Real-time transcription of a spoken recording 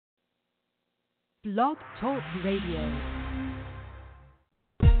Blog Talk Radio.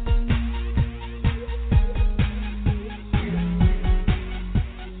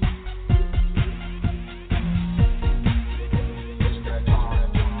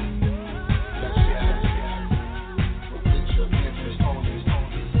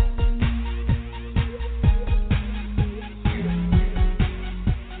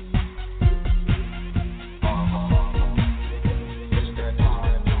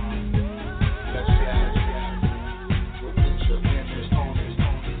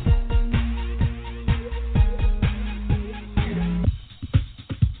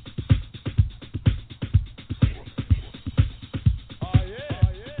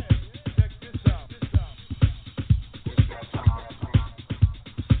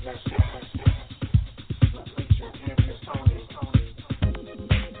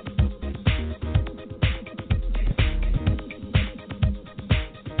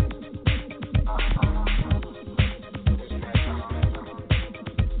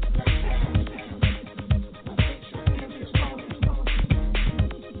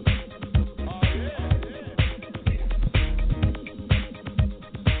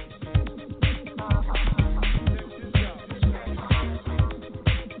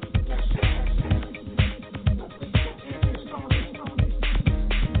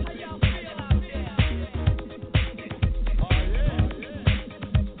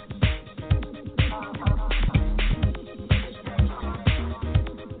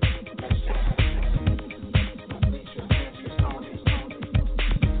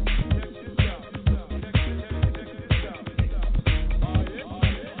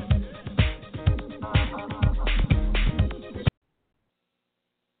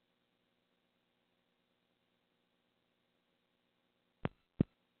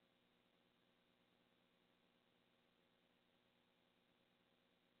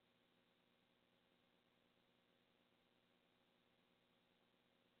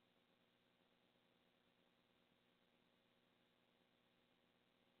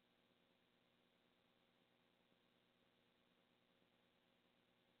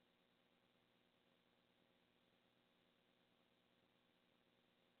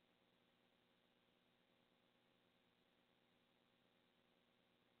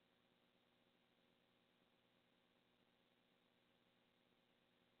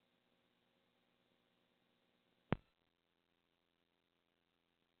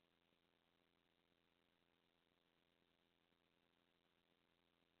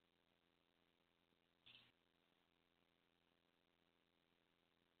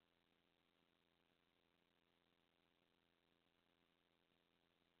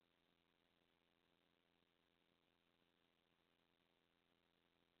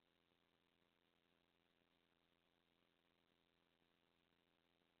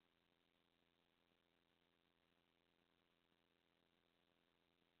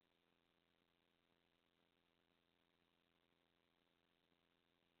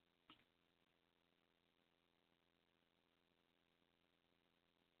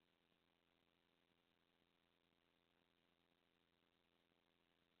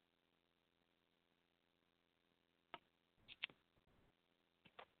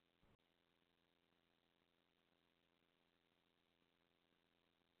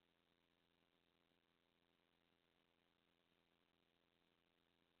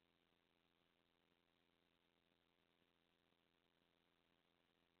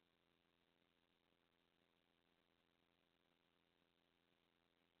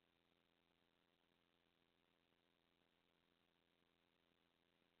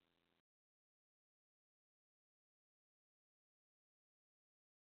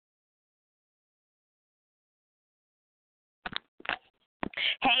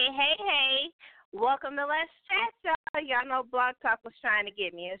 Hey, hey, hey. Welcome to Let's Chat, y'all. Y'all know Blog Talk was trying to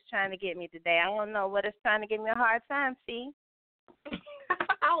get me. It's trying to get me today. I don't know what it's trying to give me a hard time, see?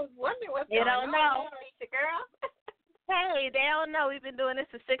 I was wondering what's they going don't know. Girl. Hey, they don't know. We've been doing this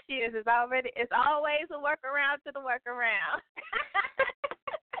for 6 years. It's always a workaround to the workaround.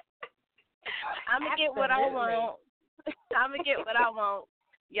 I'm going to get what I want. I'm going to get what I want.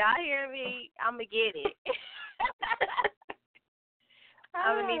 Y'all hear me? I'm going to get it.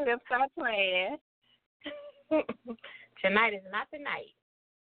 I'm going to need them to start playing. Tonight is not the night.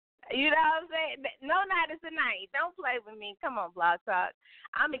 You know what I'm saying? No night is the night. Don't play with me. Come on, Blog Talk.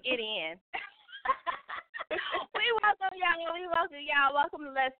 I'm going to get in. We welcome y'all. Welcome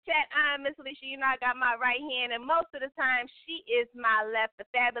to Let's Chat. I'm Miss Lissha. You know I got my right hand, and most of the time she is my left, the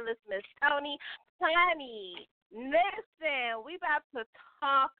fabulous Miss Toni. Toni, listen, we about to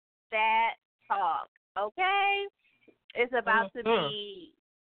talk that talk, okay? It's about to be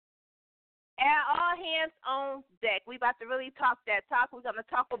Yeah, all hands on deck. We about to really talk that talk. We're going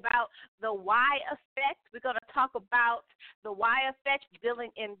to talk about the why effect. We're going to talk about the why effect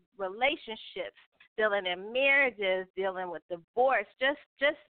dealing in relationships, dealing in marriages, dealing with divorce, just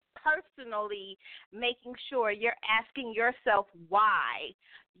personally making sure you're asking yourself why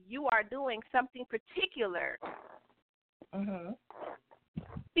you are doing something particular. Mhm.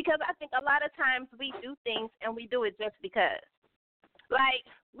 Because I think a lot of times we do things and we do it just because. Like,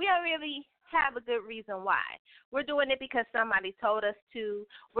 we don't really have a good reason why. We're doing it because somebody told us to.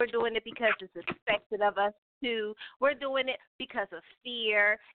 We're doing it because it's expected of us to. We're doing it because of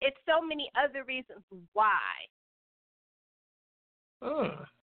fear. It's so many other reasons why.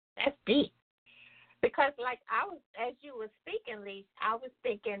 That's deep. Because, like, as you were speaking, Lissha, I was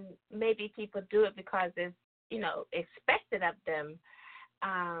thinking maybe people do it because it's, expected of them.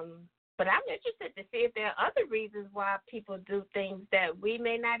 But I'm interested to see if there are other reasons why people do things that we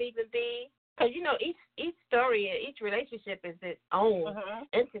may not even be. Because, each story, each relationship is its own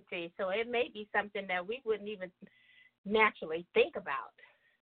entity. So it may be something that we wouldn't even naturally think about,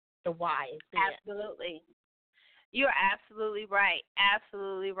 the why. Absolutely. You're absolutely right.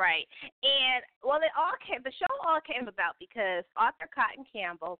 Absolutely right. And, well, the show all came about because author Kottyn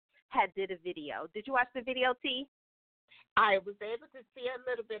Campbell had did a video. Did you watch the video, T? I was able to see a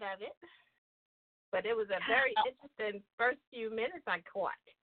little bit of it, but it was a very interesting first few minutes I caught.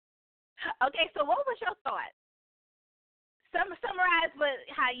 Okay, so what was your thought? Summarize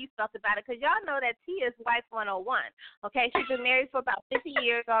how you felt about it, because y'all know that T is wife 101. Okay, she's been married for about 50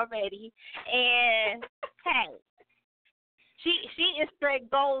 years already, and hey, she is straight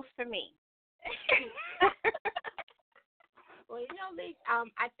goals for me. Well,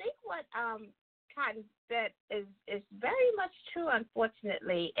 Lissha, I think what Kottyn said is very much true,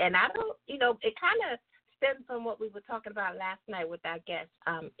 unfortunately, and I don't, it kind of stems from what we were talking about last night with our guest,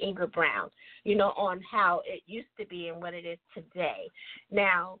 Ingrid Brown, on how it used to be and what it is today.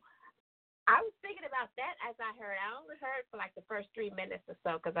 Now, I was thinking about that as I heard. I only heard for like the first 3 minutes or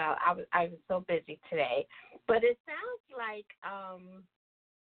so because I was so busy today. But it sounds like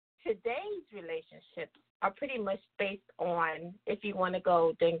today's relationships are pretty much based on if you want to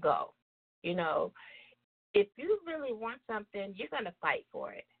go, then go. If you really want something, you're going to fight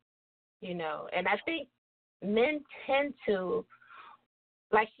for it. And I think men tend to,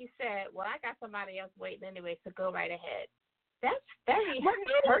 like she said, well, I got somebody else waiting anyway, so go right ahead. That's very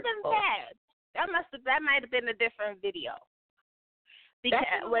hurtful. That might have been a different video. Because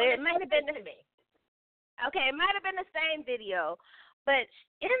it might have been to me. Okay, it might have been the same video, but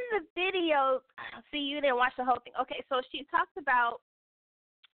in the video, see, you didn't watch the whole thing. Okay, so she talks about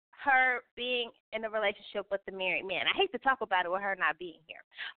her being in a relationship with the married man. I hate to talk about it with her not being here,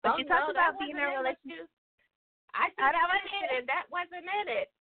 but she talks about being in a relationship. That wasn't in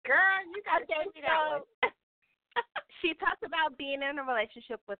it. Girl, you got to tell me that one. She talks about being in a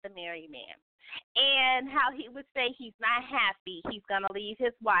relationship with a married man and how he would say he's not happy, he's going to leave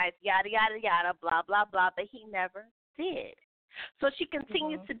his wife, yada, yada, yada, blah, blah, blah, but he never did. So she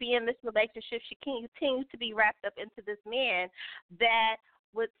continues to be in this relationship. She continues to be wrapped up into this man that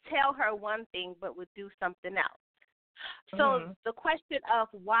would tell her one thing but would do something else. So the question of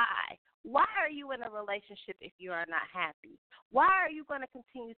why are you in a relationship if you are not happy? Why are you going to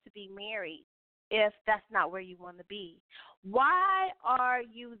continue to be married if that's not where you want to be? Why are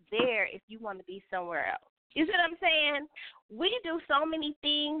you there if you want to be somewhere else? You see what I'm saying? We do so many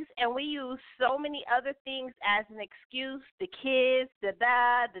things and we use so many other things as an excuse, the kids, the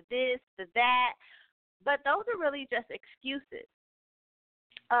that, the this, the that, but those are really just excuses.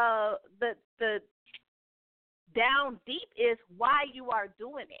 The down deep is why you are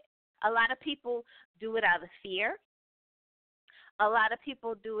doing it. A lot of people do it out of fear. A lot of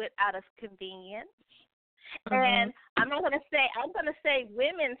people do it out of convenience. And I'm going to say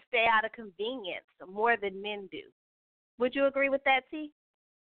women stay out of convenience more than men do. Would you agree with that, T?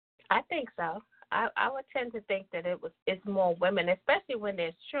 I think so. I would tend to think that it's more women, especially when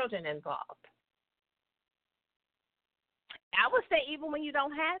there's children involved. I would say even when you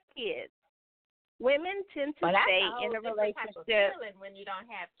don't have kids, women tend to stay in a relationship. Type of feeling when you don't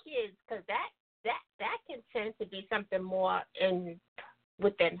have kids, because that can tend to be something more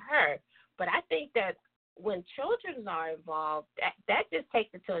within her. But I think that when children are involved, that just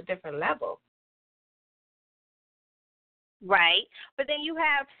takes it to a different level. Right. But then you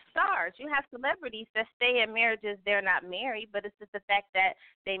have stars. You have celebrities that stay in marriages. They're not married, but it's just the fact that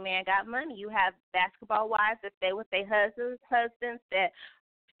they man got money. You have basketball wives that stay with their husbands that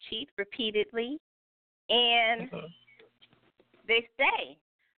cheat repeatedly, and they stay.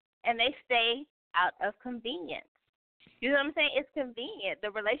 And they stay out of convenience. You know what I'm saying? It's convenient.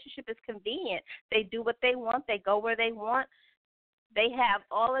 The relationship is convenient. They do what they want. They go where they want. They have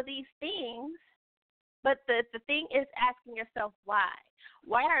all of these things. But the thing is asking yourself why.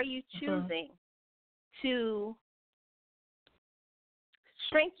 Why are you choosing to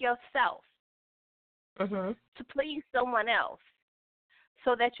shrink yourself to please someone else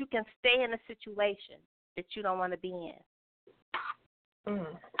so that you can stay in a situation that you don't want to be in?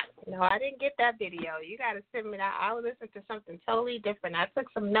 No, I didn't get that video. You got to send me that. I was listening to something totally different. I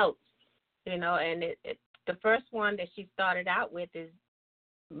took some notes, and the first one that she started out with is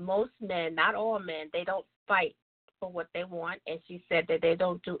most men, not all men, they don't fight for what they want. And she said that they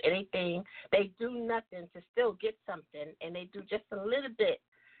don't do anything. They do nothing to still get something, and they do just a little bit,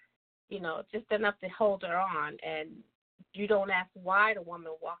 just enough to hold her on. And you don't ask why the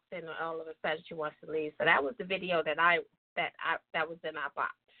woman walks in and all of a sudden she wants to leave. So that was the video that was in our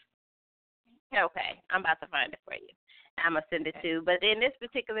box. Okay, I'm about to find it for you. I'm going to send it to. But in this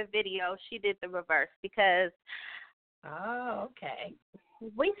particular video, she did the reverse because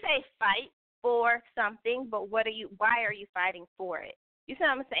we say fight for something, but why are you fighting for it? You see what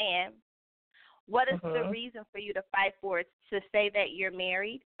I'm saying? What is the reason for you to fight for it? To say that you're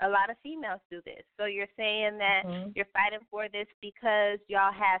married? A lot of females do this. So you're saying that you're fighting for this because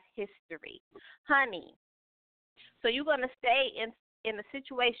y'all have history. Honey, so you're going to stay in a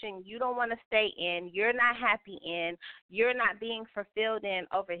situation you don't want to stay in, you're not happy in, you're not being fulfilled in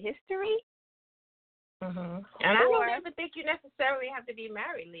over history? And I don't even think you necessarily have to be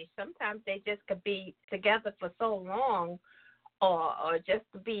married, Lee. Sometimes they just could be together for so long or just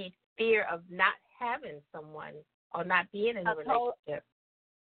be fear of not having someone or not being in a relationship.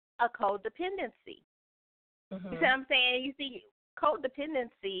 A codependency. You see what I'm saying? You see,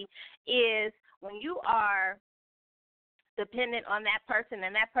 codependency is when you are dependent on that person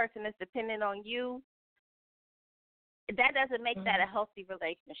and that person is dependent on you. That doesn't make that a healthy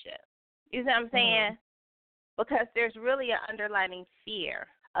relationship. You see what I'm saying? Because there's really an underlying fear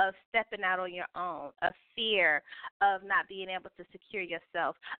of stepping out on your own, a fear of not being able to secure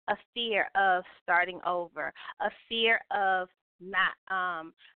yourself, a fear of starting over, a fear of not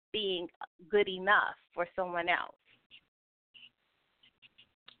being good enough for someone else.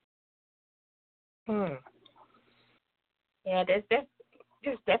 Yeah, there's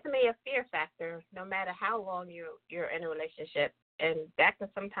definitely a fear factor no matter how long you're in a relationship. And that can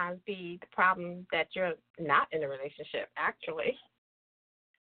sometimes be the problem that you're not in a relationship, actually.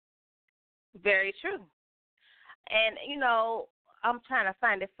 Very true. And, I'm trying to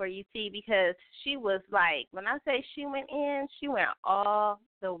find it for you, T, because she was like, when I say she went in, she went all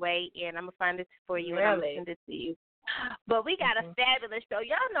the way in. I'm going to find it for you and I'm going to send it to you. But we got a fabulous show.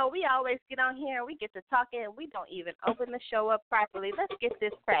 Y'all know we always get on here and we get to talking and we don't even open the show up properly. Let's get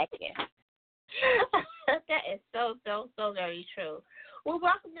this cracking. That is so very true. Well,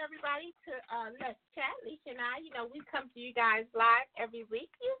 welcome everybody to Let's Chat. Lissha and I, we come to you guys live every week,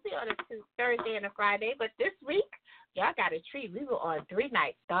 usually on a Thursday and a Friday. But this week, y'all got a treat. We were on 3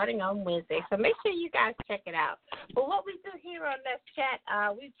 nights starting on Wednesday. So make sure you guys check it out. But what we do here on Let's Chat,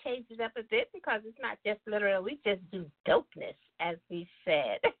 we've changed it up a bit because it's not just literal. We just do dopeness, as we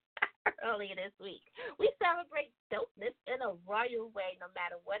said earlier this week. We celebrate dopeness in a royal way, no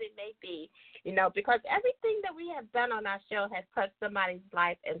matter what it may be, because everything that we have done on our show has touched somebody's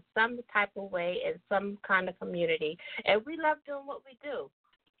life in some type of way, in some kind of community, and we love doing what we do.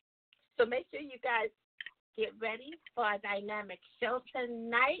 So make sure you guys get ready for a dynamic show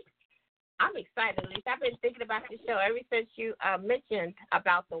tonight. I'm excited, at least. I've been thinking about this show ever since you mentioned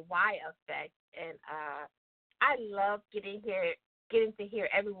about the why effect, and I love getting to hear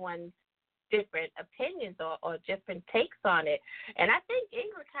everyone's different opinions or different takes on it. And I think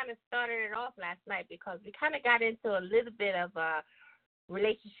Ingrid kind of started it off last night because we kind of got into a little bit of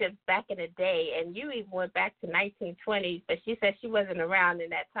relationships back in the day, and you even went back to 1920s, but she said she wasn't around in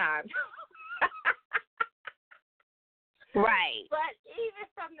that time. Right. But even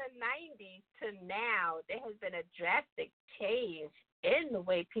from the 90s to now, there has been a drastic change in the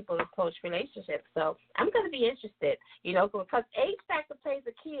way people approach relationships. So I'm going to be interested, because age factor plays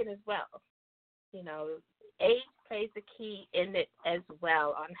a key in as well. Age plays a key in it as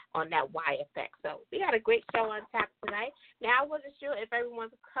well on that why effect. So we got a great show on tap tonight. Now, I wasn't sure if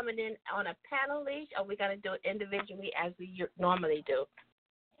everyone's coming in on a panel, Lissha, or we're going to do it individually as we normally do.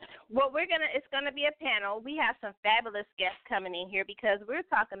 Well, it's gonna be a panel. We have some fabulous guests coming in here because we're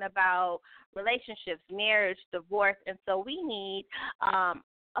talking about relationships, marriage, divorce, and so we need a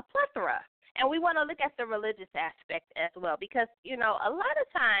plethora. And we want to look at the religious aspect as well because, a lot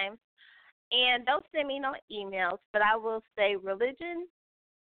of times, and don't send me no emails, but I will say religion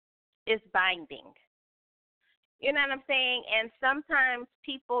is binding. You know what I'm saying? And sometimes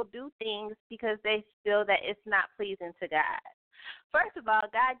people do things because they feel that it's not pleasing to God. First of all,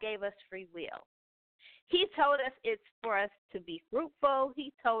 God gave us free will. He told us it's for us to be fruitful.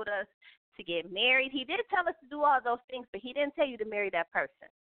 He told us to get married. He did tell us to do all those things, but he didn't tell you to marry that person.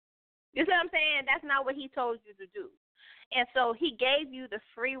 You see what I'm saying? That's not what he told you to do. And so he gave you the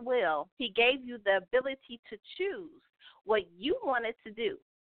free will. He gave you the ability to choose what you wanted to do.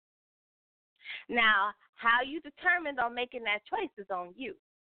 Now, how you determined on making that choice is on you.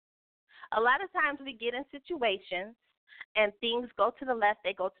 A lot of times we get in situations and things go to the left,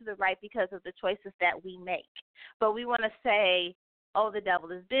 they go to the right because of the choices that we make. But we want to say, oh, the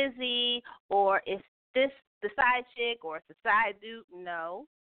devil is busy, or is this the side chick, or it's the side dude. No.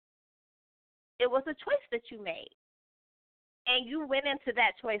 It was a choice that you made. And you went into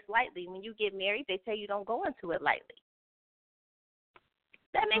that choice lightly. When you get married, they tell you don't go into it lightly.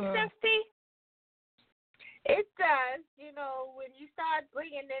 That makes sense, T? It does. You know, when you start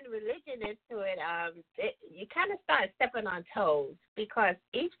bringing in religion into it, you kind of start stepping on toes because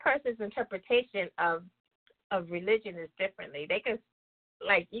each person's interpretation of religion is differently. They can,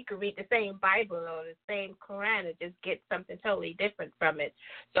 like, you can read the same Bible or the same Quran and just get something totally different from it.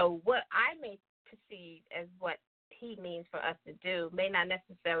 So what I may perceive as what he means for us to do may not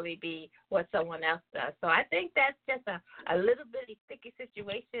necessarily be what someone else does. So I think that's just a little bitty sticky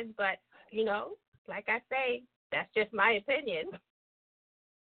situation, but, you know, like I say, that's just my opinion.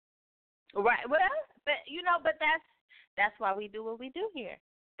 Right. Well, but you know, but that's why we do what we do here.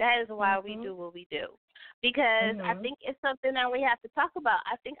 That is why we do what we do. Because I think it's something that we have to talk about.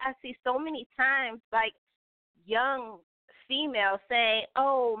 I think I see so many times, like, young females saying,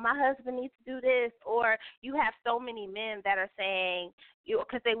 oh, my husband needs to do this, or you have so many men that are saying,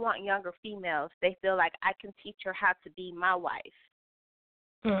 because they want younger females, they feel like I can teach her how to be my wife.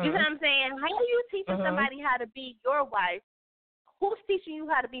 You know what I'm saying? How are you teaching somebody how to be your wife? Who's teaching you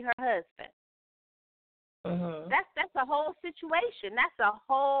how to be her husband? That's a whole situation. That's a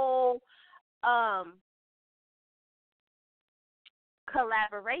whole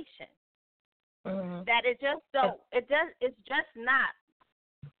collaboration. That it's just not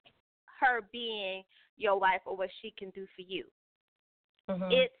her being your wife or what she can do for you.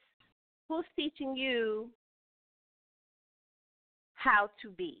 It's who's teaching you how to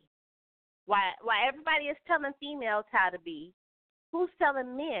be. Why everybody is telling females how to be, who's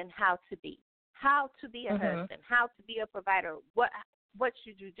telling men how to be? How to be a husband, how to be a provider. What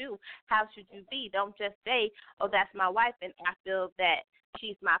should you do? How should you be? Don't just say, oh, that's my wife and I feel that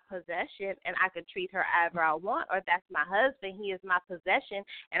she's my possession and I could treat her however I want, or that's my husband, he is my possession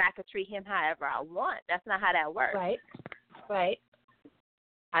and I could treat him however I want. That's not how that works. Right.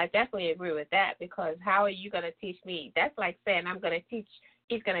 I definitely agree with that, because how are you going to teach me? That's like saying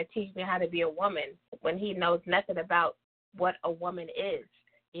he's going to teach me how to be a woman when he knows nothing about what a woman is.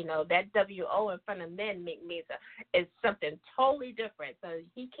 You know, that W-O in front of men means is something totally different. So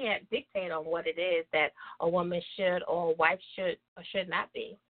he can't dictate on what it is that a woman should or a wife should or should not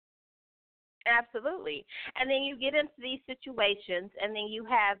be. Absolutely. And then you get into these situations, and then you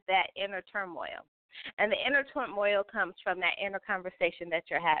have that inner turmoil. And the inner turmoil comes from that inner conversation that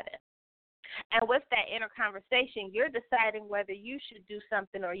you're having. And with that inner conversation, you're deciding whether you should do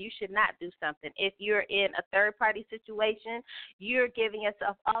something or you should not do something. If you're in a third-party situation, you're giving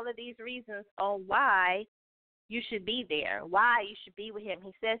yourself all of these reasons on why you should be there, why you should be with him.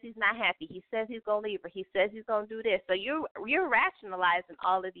 He says he's not happy. He says he's going to leave her. He says he's going to do this. So you're rationalizing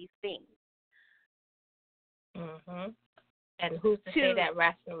all of these things. And who's to say that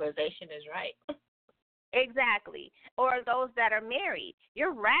rationalization is right? Exactly. Or those that are married,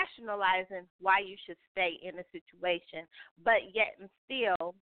 you're rationalizing why you should stay in a situation, but yet and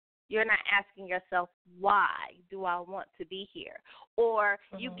still you're not asking yourself, why do I want to be here? Or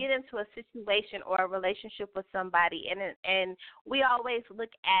you get into a situation or a relationship with somebody, and we always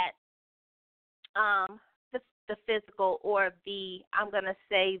look at the physical, or I'm going to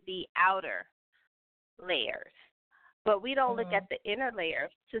say the outer layers. But we don't look at the inner layers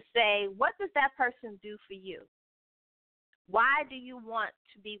to say, what does that person do for you? Why do you want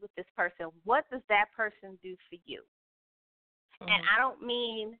to be with this person? What does that person do for you? And I don't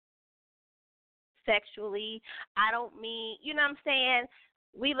mean sexually. I don't mean, you know what I'm saying?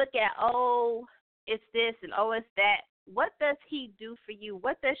 We look at, oh, it's this and oh, it's that. What does he do for you?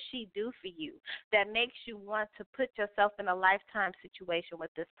 What does she do for you that makes you want to put yourself in a lifetime situation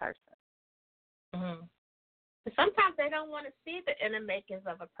with this person? Sometimes they don't want to see the inner makings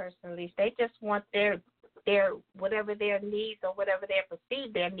of a person, at least. They just want their whatever their needs or whatever they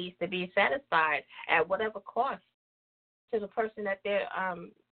perceive their needs to be satisfied at whatever cost to the person that they're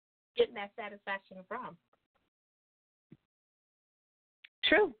getting that satisfaction from.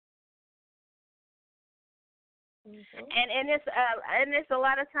 True. Mm-hmm. And it's a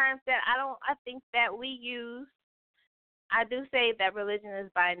lot of times that I think that I do say that religion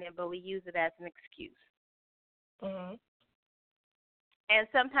is binding, but we use it as an excuse. Mm-hmm. And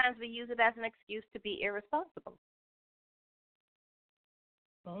sometimes we use it as an excuse to be irresponsible.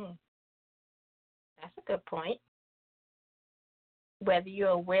 Mm. That's a good point. Whether you're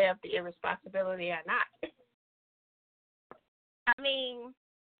aware of the irresponsibility or not. I mean,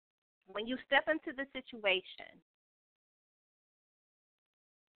 when you step into the situation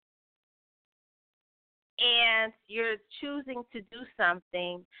and you're choosing to do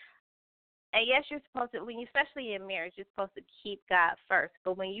something, and yes, you're supposed to, especially in marriage, you're supposed to keep God first.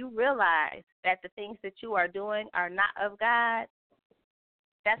 But when you realize that the things that you are doing are not of God,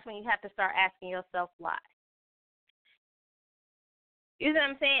 that's when you have to start asking yourself why. You know what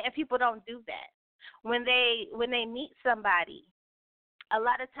I'm saying? And people don't do that. When they meet somebody, a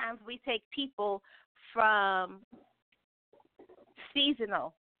lot of times we take people from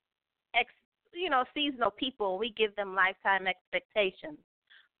seasonal people, and we give them lifetime expectations.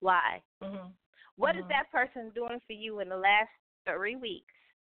 Why? Mm-hmm. What is that person doing for you in the last 3 weeks?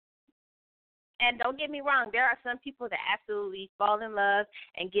 And don't get me wrong, there are some people that absolutely fall in love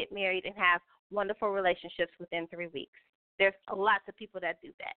and get married and have wonderful relationships within 3 weeks. There's lots of people that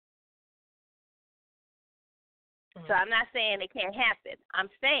do that. Mm-hmm. So I'm not saying it can't happen. I'm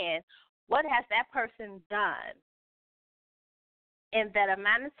saying, what has that person done in that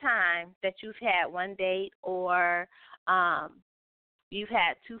amount of time that you've had one date, or you've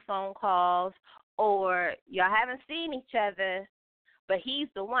had 2 phone calls, or y'all haven't seen each other, but he's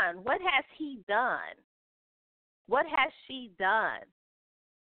the one. What has he done? What has she done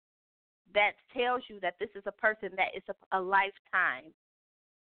that tells you that this is a person that is a lifetime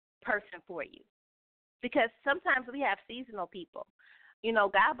person for you? Because sometimes we have seasonal people. You know,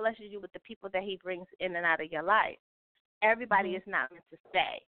 God blesses you with the people that he brings in and out of your life. Everybody is not meant to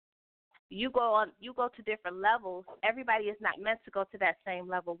stay. You go to different levels. Everybody is not meant to go to that same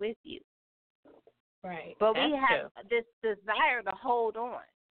level with you. Right. But we have this desire to hold on.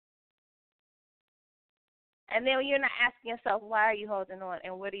 And then you're not asking yourself, why are you holding on,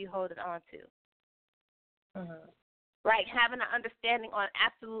 and what are you holding on to? Mm-hmm. Right, having an understanding on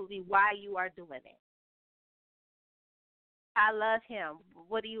absolutely why you are doing it. I love him.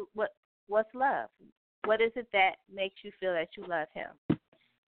 What's love? What is it that makes you feel that you love him?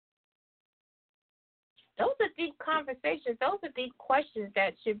 Those are deep conversations. Those are deep questions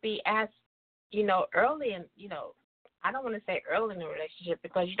that should be asked, early in, I don't want to say early in the relationship,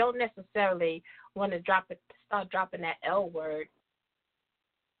 because you don't necessarily want to start dropping that L word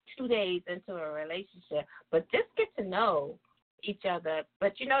 2 days into a relationship, but just get to know each other.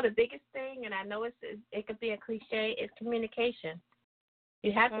 But the biggest thing, and I know it could be a cliche, is communication.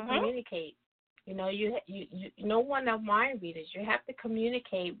 You have to communicate. No one of mind readers. You have to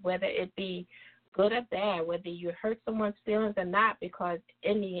communicate, whether it be good or bad, whether you hurt someone's feelings or not, because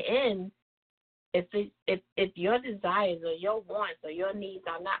in the end, if your desires or your wants or your needs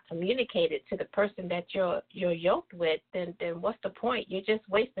are not communicated to the person that you're yoked with, then what's the point? You're just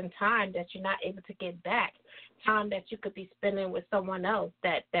wasting time that you're not able to get back, time that you could be spending with someone else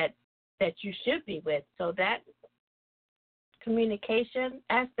that you should be with. So that communication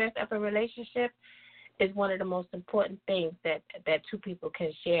aspect of a relationship is one of the most important things that 2 people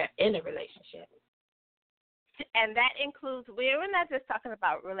can share in a relationship. And that includes, we're not just talking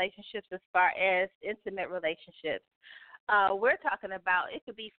about relationships as far as intimate relationships. We're talking about, it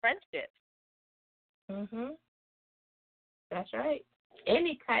could be friendships. Mhm. That's right.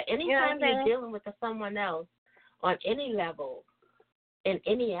 Anytime you're dealing with someone else on any level, in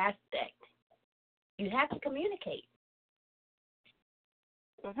any aspect, you have to communicate.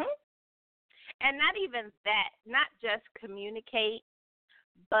 Mhm. And not even that, not just communicate,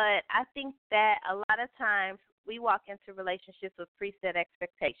 but I think that a lot of times we walk into relationships with preset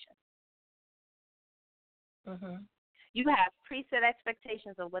expectations. Mhm. You have preset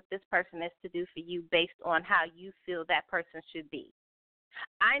expectations of what this person is to do for you based on how you feel that person should be.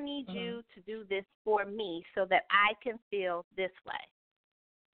 I need you to do this for me so that I can feel this way.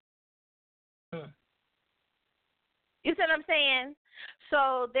 Mm. You see what I'm saying?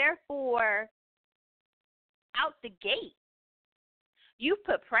 So therefore, out the gate, you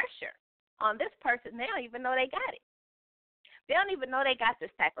put pressure on this person. They don't even know they got it. They don't even know they got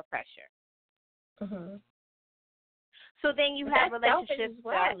this type of pressure. Mhm. So then you have relationships as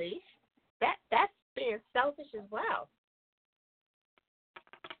well, that's being selfish as well.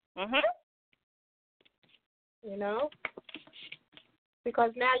 Mhm.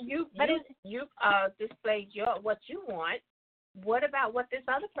 Because now you displayed what you want, what about what this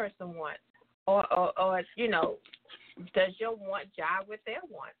other person wants? Or does your want jive with their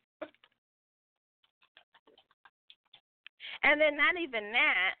want? And then not even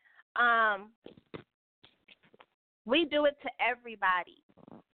that, we do it to everybody.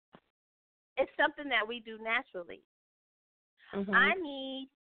 It's something that we do naturally. Mm-hmm. I need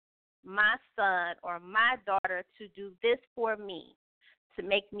my son or my daughter to do this for me to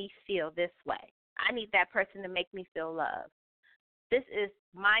make me feel this way. I need that person to make me feel loved. This is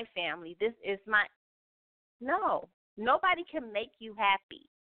my family. This is my... No, nobody can make you happy.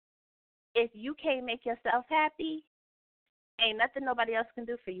 If you can't make yourself happy, ain't nothing nobody else can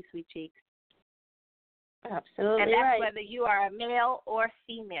do for you, sweet cheeks. Absolutely. And that's right. whether you are a male or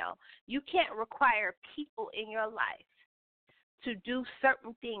female. You can't require people in your life to do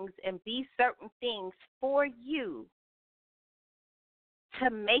certain things and be certain things for you to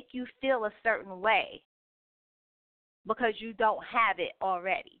make you feel a certain way because you don't have it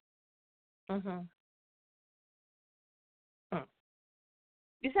already. Mhm.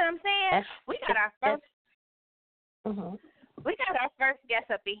 You see what I'm saying? We got our first. Mhm. We got our first guest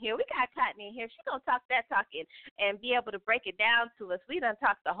up in here. We got Kottyn in here. She's going to talk that talking and be able to break it down to us. We done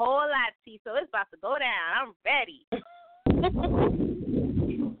talked a whole lot, T, so it's about to go down. I'm ready.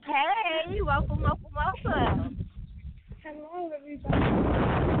 Hey, welcome. Hello, everybody.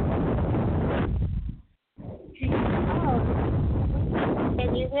 Oh.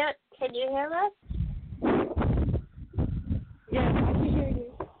 Can you hear us? Yes, I can hear you.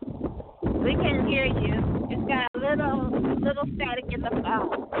 We can hear you. It's got a little static in the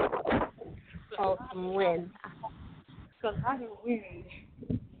phone. Oh, some wind. It's a lot of wind.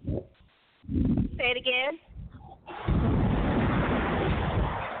 Say it again.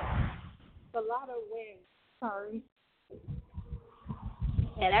 It's a lot of wind. Sorry.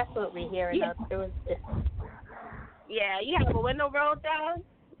 Yeah, that's what we're hearing. Yeah. Yeah, you have a window rolled down?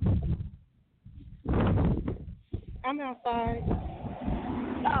 I'm outside.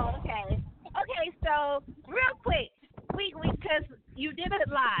 Oh, okay. Okay, so real quick, because you did it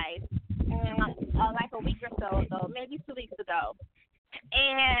live like a week or so ago, maybe 2 weeks ago,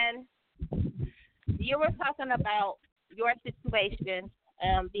 and you were talking about your situation,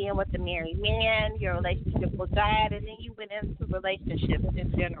 being with a married man, your relationship with God, and then you went into relationships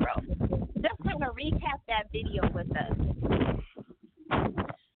in general. Just kind of recap that video with us.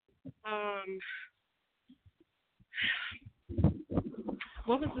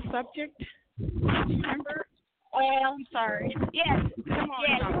 What was the subject? Do you remember? I'm sorry. Yes. I'm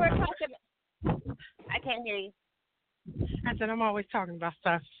You were talking. I can't hear you. I said I'm always talking about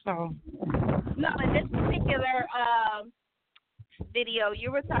stuff, so. No, in this particular video,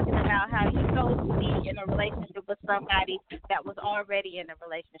 you were talking about how you chose to be in a relationship with somebody that was already in a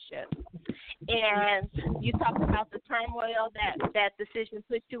relationship. And you talked about the turmoil that decision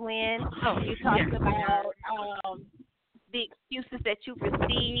put you in. You talked about the excuses that you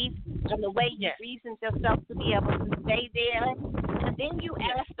received and the way you reasoned yourself to be able to stay there. And then you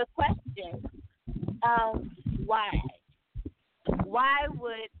asked the question, why? Why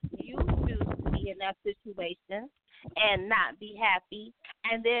would you choose to be in that situation and not be happy?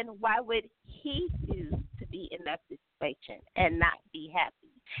 And then why would he choose to be in that situation and not be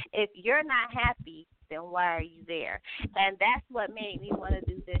happy? If you're not happy, then why are you there? And that's what made me want to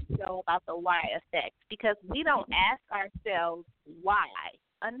do this show about the why effect, because we don't ask ourselves why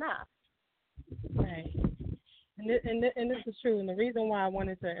enough. Right. And this is true. And the reason why I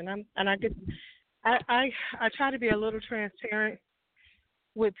wanted to, I try to be a little transparent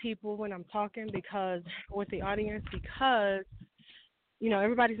with people when I'm talking, because with the audience, because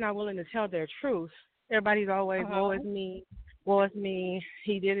everybody's not willing to tell their truth. Everybody's always woe is me,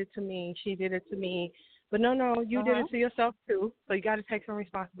 he did it to me, she did it to me. But no, you did it to yourself too. So you got to take some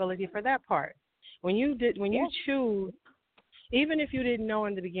responsibility for that part. When you choose, even if you didn't know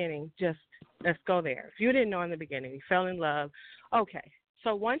in the beginning, just let's go there. If you didn't know in the beginning, you fell in love, okay.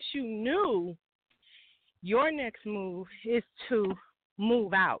 So once you knew, your next move is to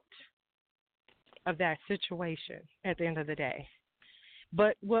move out of that situation at the end of the day.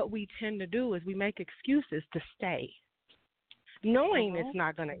 But what we tend to do is we make excuses to stay, knowing it's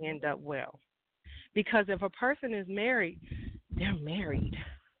not going to end up well. Because if a person is married, they're married.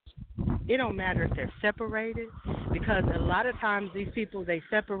 It don't matter if they're separated, because a lot of times these people, they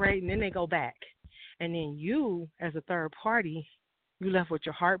separate and then they go back. And then you, as a third party, you left with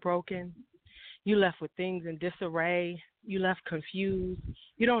your heart broken. You left with things in disarray. You left confused.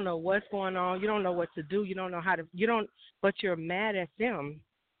 You don't know what's going on. You don't know what to do. You don't know how to, but you're mad at them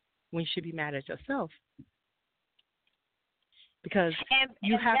when you should be mad at yourself. because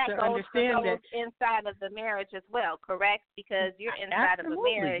you and have that to goes understand for those that inside of the marriage as well, correct? Because you're inside of a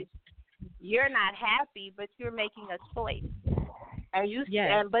absolutely. marriage, you're not happy, but you're making a choice. And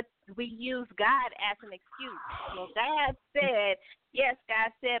Yes. but we use God as an excuse. Well, God said, yes,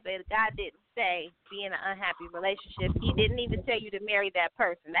 God said, but God didn't say be in an unhappy relationship. He didn't even tell you to marry that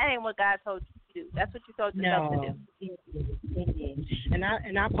person. That ain't what God told you to do. That's what you told yourself to do. Mm-hmm.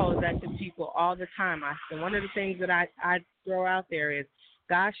 And I pose that to people all the time. And one of the things that I throw out there is,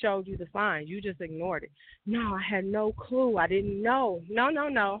 God showed you the signs. You just ignored it. No, I had no clue. I didn't know.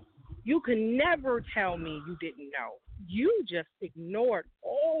 No. You can never tell me you didn't know. You just ignored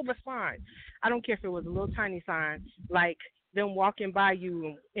all the signs. I don't care if it was a little tiny sign, like them walking by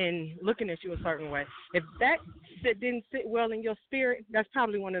you and looking at you a certain way. If that didn't sit well in your spirit, that's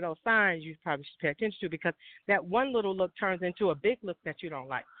probably one of those signs you probably should pay attention to, because that one little look turns into a big look that you don't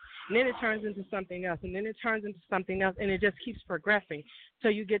like. And then it turns into something else, and then it turns into something else, and it just keeps progressing. So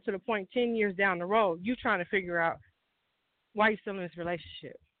you get to the point 10 years down the road, you trying to figure out why you're still in this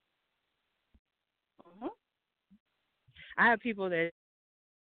relationship. Mm-hmm. I have people that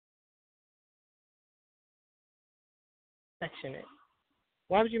affectionate.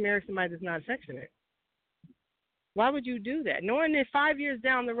 Why would you marry somebody that's not affectionate? Why would you do that? Knowing that 5 years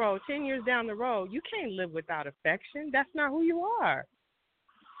down the road, 10 years down the road, you can't live without affection. That's not who you are.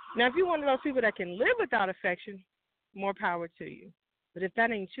 Now, if you're one of those people that can live without affection, more power to you. But if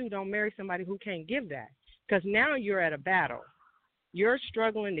that ain't you, don't marry somebody who can't give that, because now you're at a battle. You're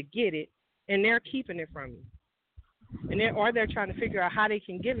struggling to get it, and they're keeping it from you. Or they're trying to figure out how they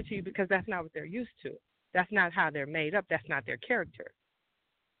can give it to you, because that's not what they're used to. That's not how they're made up. That's not their character.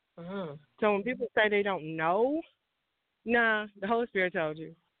 Mm-hmm. So when people say they don't know, nah, the Holy Spirit told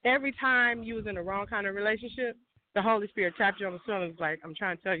you. Every time you was in the wrong kind of relationship, the Holy Spirit tapped you on the shoulder and was like, I'm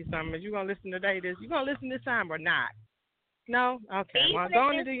trying to tell you something. Is you going to listen today? You going to listen this time or not? No? Okay. Well, go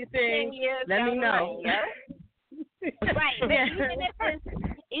on and do your thing. Let me know. Right. But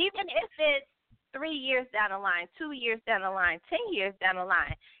even if it's 3 years down the line, 2 years down the line, 10 years down the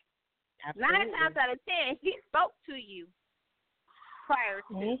line, Absolutely. 9 times out of 10, he spoke to you prior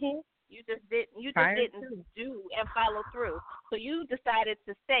to. Mm-hmm. You just didn't do and follow through. So you decided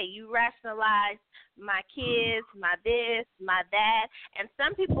to stay. You rationalized my kids, my this, my that, and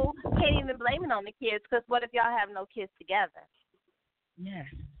some people can't even blame it on the kids, because what if y'all have no kids together? Yes.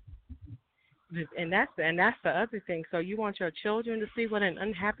 And that's the other thing. So you want your children to see what an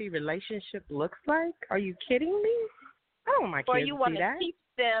unhappy relationship looks like? Are you kidding me? I don't want my kids to see that. Or you want to teach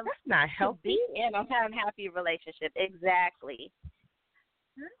them that's not healthy. To be in a unhappy relationship. Exactly.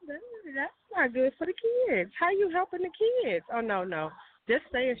 That's not good for the kids. How you helping the kids? Oh, no. Just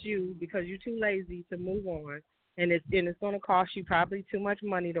say it's you, because you're too lazy to move on, and it's going to cost you probably too much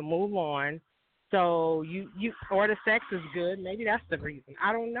money to move on. So you or the sex is good. Maybe that's the reason.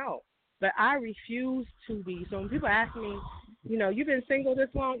 I don't know. But I refuse to be. So when people ask me, you've been single this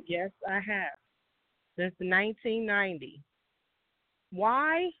long? Yes, I have. Since 1990.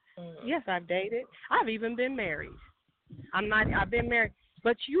 Why? Yes, I've dated. I've even been married. I've been married.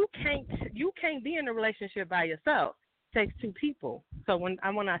 But you can't be in a relationship by yourself. It takes two people. So when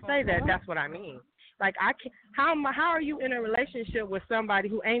I say that, that's what I mean. Like, I can't. How are you in a relationship with somebody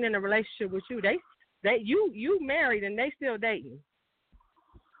who ain't in a relationship with you? You married and they still dating.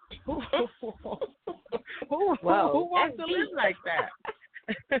 Who wants to live like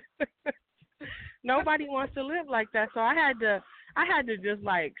that? Nobody wants to live like that. So I had to just,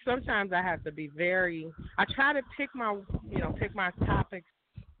 like, sometimes I have to be I try to pick my topics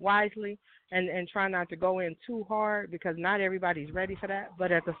wisely and try not to go in too hard, because not everybody's ready for that.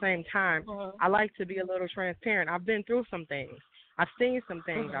 But at the same time, I like to be a little transparent. I've been through some things. I've seen some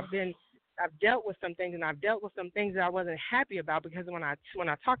things. I've dealt with some things, and I've dealt with some things that I wasn't happy about, because when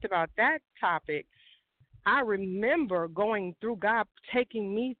I talked about that topic, I remember going through, God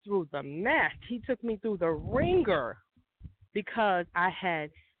taking me through the mess. He took me through the ringer because I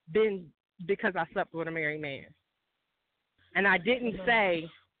slept with a married man. And I didn't say,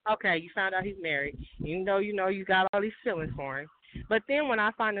 okay, you found out he's married. You got all these feelings for him. But then when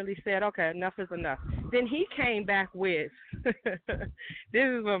I finally said, okay, enough is enough, then he came back with, this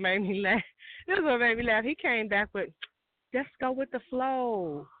is what made me laugh. He came back with, just go with the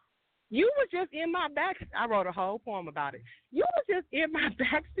flow. You was just in my back. I wrote a whole poem about it. You was just in my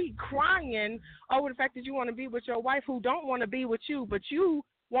backseat crying over the fact that you want to be with your wife who don't want to be with you, but you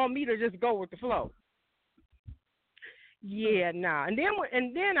want me to just go with the flow. Yeah, nah. And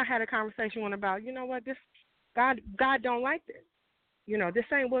then I had a conversation about, you know what, this God don't like this. This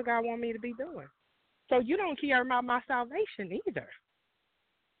ain't what God want me to be doing. So you don't care about my salvation either.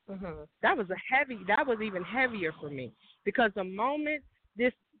 That was even heavier for me, because the moment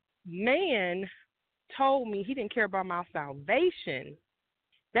this man told me he didn't care about my salvation,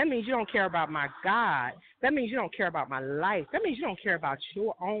 that means you don't care about my God. That means you don't care about my life. That means you don't care about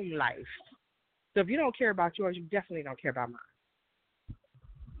your own life. So if you don't care about yours, you definitely don't care about mine.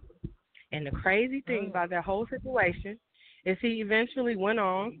 And the crazy thing about that whole situation is he eventually went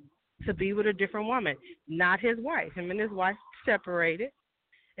on to be with a different woman, not his wife. Him and his wife separated.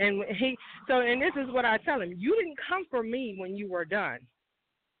 And and this is what I tell him: you didn't come for me when you were done.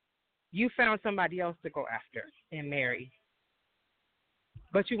 You found somebody else to go after and marry.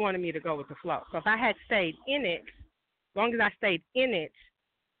 But you wanted me to go with the flow. So if I had stayed in it, as long as I stayed in it,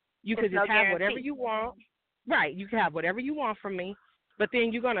 you could just have whatever you want. Right, you can have whatever you want from me, but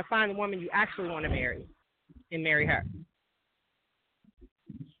then you're going to find the woman you actually want to marry and marry her.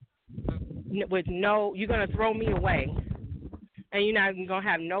 With you're going to throw me away, and you're not going to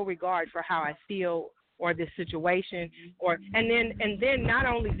have no regard for how I feel or this situation. And then not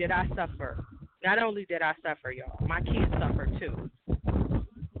only did I suffer, y'all, my kids suffered too.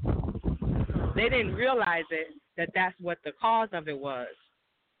 They didn't realize that's what the cause of it was.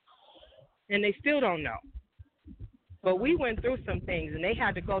 And they still don't know. But we went through some things, and they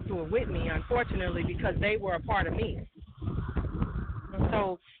had to go through it with me, unfortunately, because they were a part of me.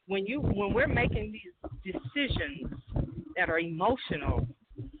 So when we're making these decisions that are emotional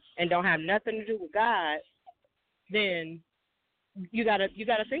and don't have nothing to do with God, then you gotta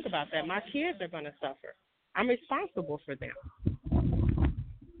think about that. My kids are gonna suffer. I'm responsible for them.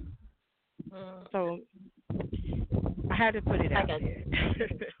 So I had to put it out there.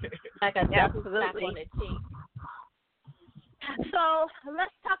 Like a absolutely. So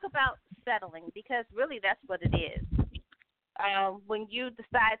let's talk about settling, because really that's what it is. When you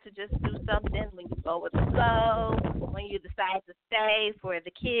decide to just do something, when you go with the flow, when you decide to stay for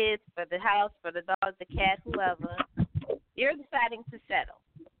the kids, for the house, for the dog, the cat, whoever, you're deciding to settle.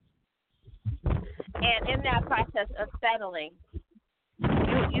 And in that process of settling,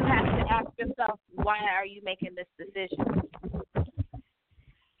 you have to ask yourself, why are you making this decision?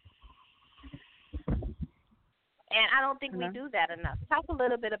 And I don't think we do that enough. Talk a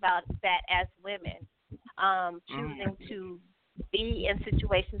little bit about that as women, choosing to be in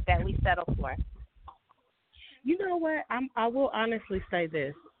situations that we settle for. You know what? I will honestly say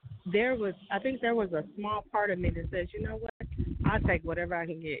this. I think there was a small part of me that says, you know what? I'll take whatever I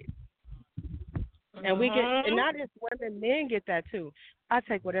can get. And we get, and not just women, men get that too. I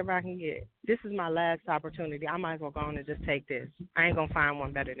take whatever I can get. This is my last opportunity. I might as well go on and just take this. I ain't gonna find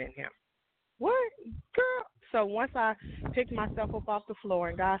one better than him. What, girl? So once I picked myself up off the floor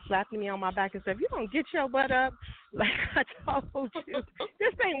and God slapped me on my back and said, if you don't get your butt up, like I told you,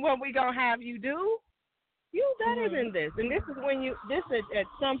 this ain't what we gonna have you do. You better than this. And this is when at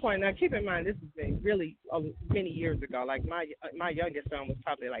some point, now keep in mind, this has been really many years ago. Like my youngest son was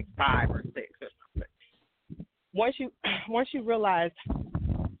probably like 5 or 6 or something. Once you realize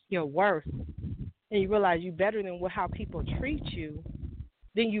your worth and you realize you better than how people treat you,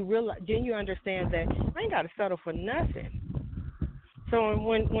 then you understand that I ain't got to settle for nothing. So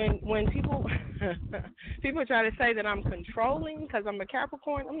when people people try to say that I'm controlling because I'm a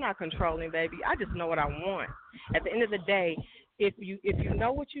Capricorn, I'm not controlling, baby. I just know what I want. At the end of the day, if you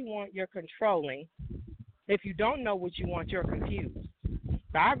know what you want, you're controlling. If you don't know what you want, you're confused.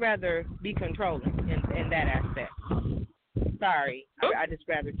 So I'd rather be controlling in that aspect. Sorry, I just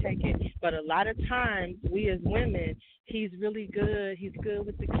rather take it. But a lot of times, we as women, he's really good. He's good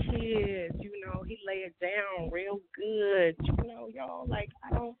with the kids. You know, he lay it down real good. You know, y'all, like,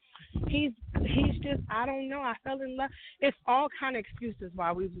 he's just, I don't know. I fell in love. It's all kind of excuses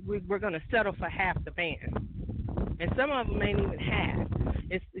why we're going to settle for half the band. And some of them ain't even half.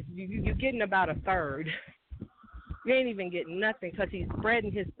 You're getting about a third. You ain't even getting nothing because he's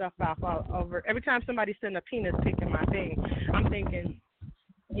spreading his stuff out all over. Every time somebody sends a penis pic in my thing, I'm thinking,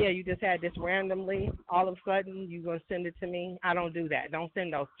 yeah, you just had this randomly. All of a sudden, you're going to send it to me. I don't do that. Don't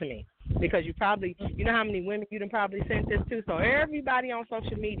send those to me. Because you know how many women you done probably sent this to? So everybody on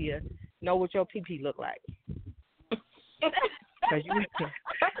social media know what your pee-pee look like. Because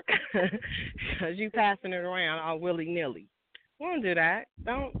you passing it around all willy-nilly. Don't do that.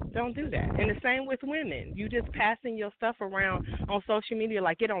 Don't do that. And the same with women. You just passing your stuff around on social media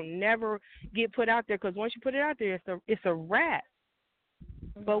like it don't never get put out there, because once you put it out there, it's a wrap.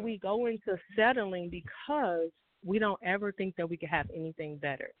 But we go into settling because we don't ever think that we could have anything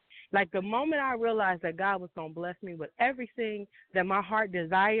better. Like the moment I realized that God was going to bless me with everything that my heart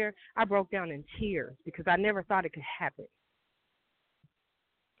desired, I broke down in tears because I never thought it could happen.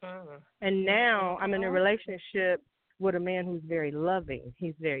 And now I'm in a relationship with a man who's very loving.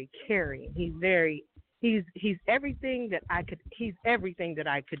 He's very caring. He's everything that I could. He's everything that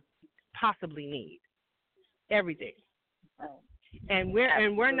I could possibly need. Everything. And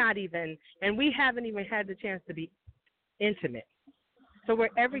we're not even, and we haven't even had the chance to be intimate. So we're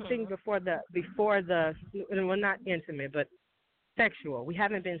everything before the well, not intimate, but sexual. We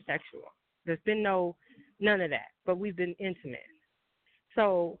haven't been sexual. There's been none of that, but we've been intimate.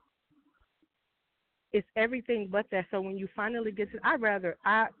 So it's everything but that. So when you finally get to, I'd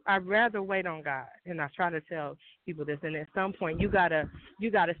rather wait on God, and I try to tell people this. And at some point, you gotta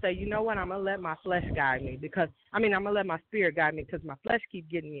say, you know what, I'm gonna let my flesh guide me I'm gonna let my spirit guide me because my flesh keeps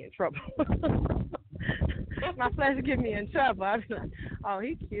getting me in trouble. My flesh get me in trouble. I be like, oh,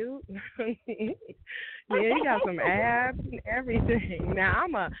 he cute. Yeah, he got some abs and everything. Now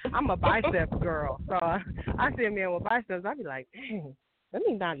I'm a biceps girl, so I see a man with biceps. I be like, dang. Let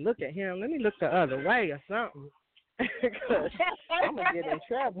me not look at him. Let me look the other way or something. Because I'm going to get in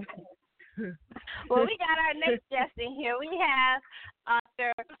trouble. Well, we got our next guest in here. We have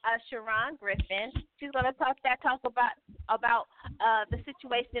author Cheron Griffin. She's going to talk about the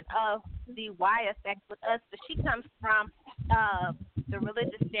situation of the Y effect with us. But she comes from the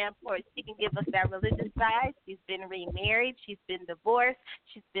religious standpoint. She can give us that religious side. She's been remarried. She's been divorced.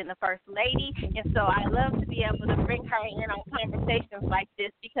 She's been the first lady. And so I love to be able to bring her in on conversations like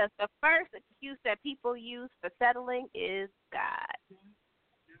this because the first excuse that people use for settling is God.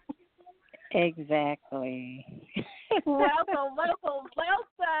 Exactly. Welcome. We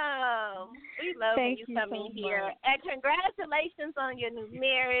love when you come in here. Much. And congratulations on your new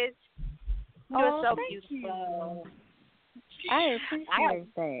marriage. You're so beautiful. You. I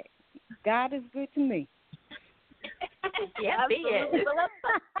appreciate that. God is good to me. Yeah,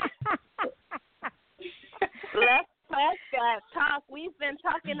 Let's talk. We've been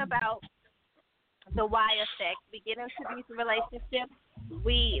talking about the Y effect. We get into these relationships.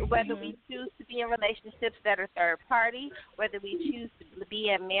 Whether we choose to be in relationships that are third party, whether we choose to be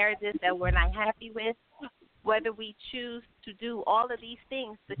in marriages that we're not happy with, whether we choose to do all of these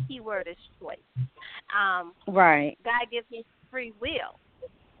things, the key word is choice. Right. God gives us free will.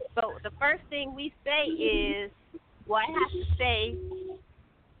 So the first thing we say is, well, I have to say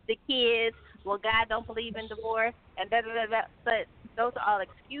the kids, well, God don't believe in divorce, and da-da-da-da. But those are all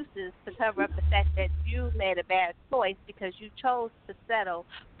excuses to cover up the fact that you made a bad choice because you chose to settle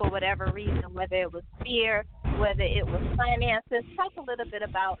for whatever reason, whether it was fear, whether it was finances. Talk a little bit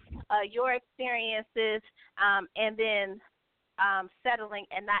about your experiences and then settling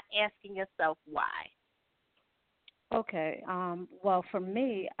and not asking yourself why. Okay. Well, for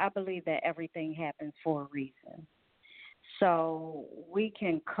me, I believe that everything happens for a reason. So we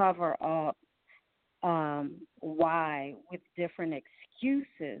can cover up why with different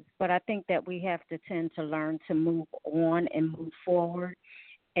excuses, but I think that we have to tend to learn to move on and move forward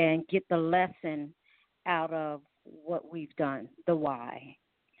and get the lesson out of what we've done, the why.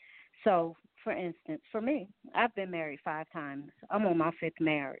 So, for instance, for me, I've been married 5 times. I'm on my 5th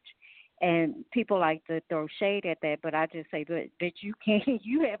marriage. And people like to throw shade at that, but I just say, but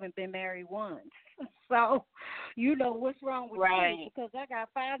you haven't been married once. So, you know what's wrong with you, because I got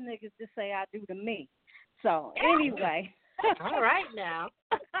 5 niggas to say I do to me. So, anyway. All right now.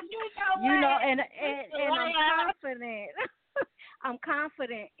 You know, and I'm confident. I'm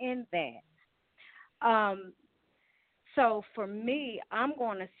confident in that. So for me, I'm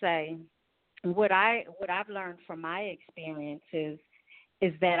going to say what I've learned from my experiences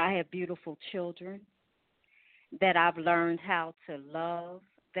is that I have beautiful children, that I've learned how to love,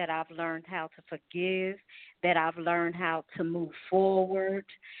 that I've learned how to forgive, that I've learned how to move forward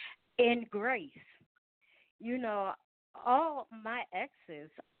in grace. You know, all my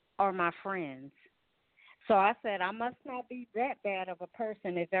exes are my friends. So I said, I must not be that bad of a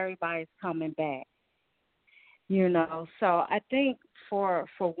person if everybody's coming back. You know, so I think for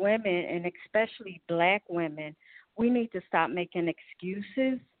women, and especially black women, we need to stop making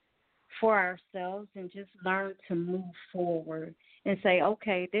excuses for ourselves and just learn to move forward and say,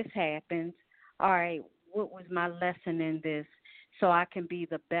 okay, this happened. All right, what was my lesson in this so I can be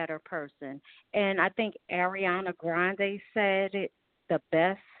the better person? And I think Ariana Grande said it the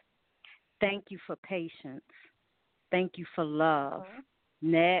best. Thank you for patience. Thank you for love.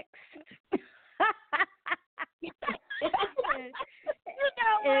 Next.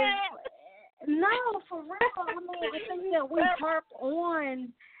 No, for real. I mean, the thing that we harp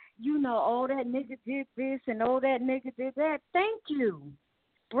on, you know, oh, that nigga did this and oh, that nigga did that. Thank you.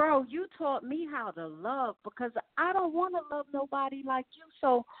 Bro, you taught me how to love because I don't want to love nobody like you.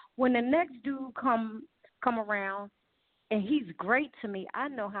 So when the next dude come around and he's great to me, I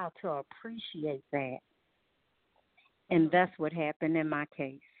know how to appreciate that. And that's what happened in my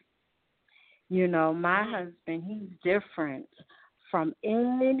case. You know, my husband, he's different from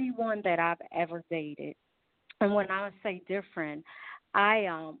anyone that I've ever dated. And when I say different,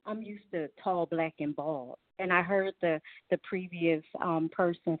 I'm used to tall, black, and bald. And I heard the previous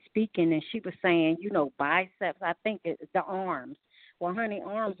person speaking, and she was saying, you know, biceps. I think it's the arms. Well, honey,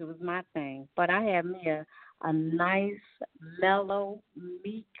 arms was my thing. But I have me a nice, mellow,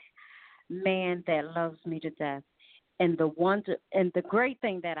 meek man that loves me to death. And the great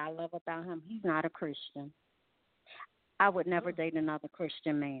thing that I love about him, he's not a Christian. I would never date another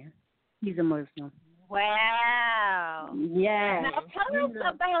Christian man. He's a Muslim. Wow. Yeah. Now tell us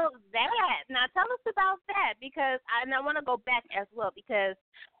about that. Because I want to go back as well, because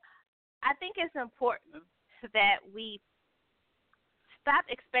I think it's important that we stop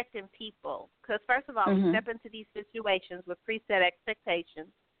expecting people. Because first of all, we step into these situations with preset expectations.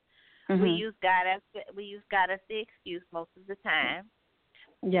 We use God as the excuse most of the time.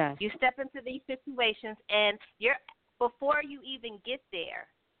 Yes. You step into these situations, and before you even get there,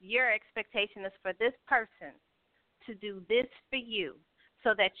 your expectation is for this person to do this for you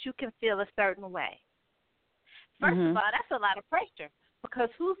so that you can feel a certain way. First of all, that's a lot of pressure, because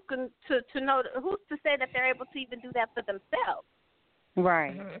who's going to know? Who's to say that they're able to even do that for themselves?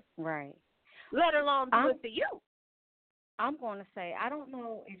 Right. Right. Let alone do it for you. I'm going to say, I don't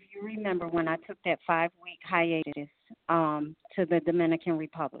know if you remember when I took that 5-week hiatus to the Dominican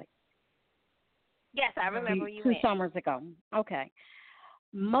Republic. Yes, I remember you 2 summers ago. Okay.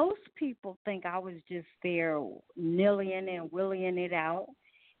 Most people think I was just there nillying and willying it out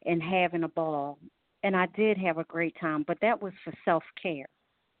and having a ball. And I did have a great time, but that was for self-care.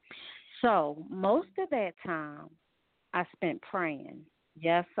 So most of that time I spent praying.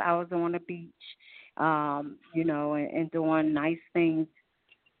 Yes, I was on the beach, you know, and doing nice things,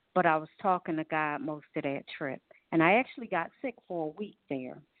 but I was talking to God most of that trip. And I actually got sick for a week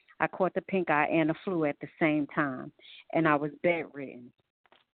there. I caught the pink eye and the flu at the same time, and I was bedridden.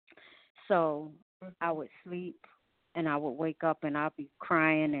 So I would sleep, and I would wake up, and I'd be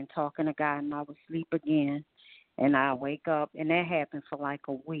crying and talking to God, and I would sleep again, and I'd wake up, and that happened for like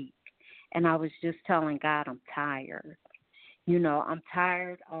a week. And I was just telling God, I'm tired. You know, I'm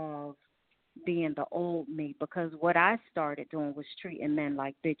tired of being the old me, because what I started doing was treating men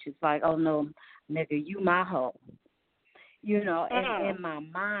like bitches, like, oh, no, nigga, you my hoe. You know, and in my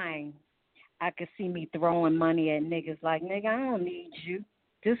mind, I could see me throwing money at niggas like, nigga, I don't need you.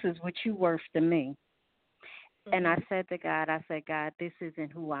 This is what you worth to me. And I said to God, God, this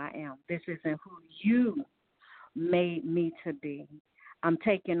isn't who I am. This isn't who you made me to be. I'm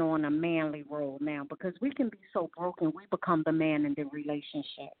taking on a manly role now, because we can be so broken, we become the man in the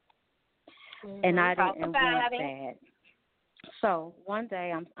relationship. And I didn't want that. So one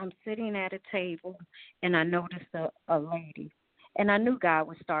day I'm sitting at a table, and I noticed a lady, and I knew God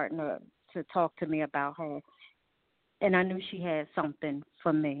was starting to talk to me about her, and I knew she had something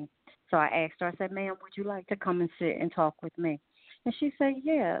for me. So I asked her, I said, ma'am, would you like to come and sit and talk with me? And she said,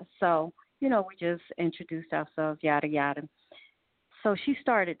 yeah. So, you know, we just introduced ourselves, yada, yada. So she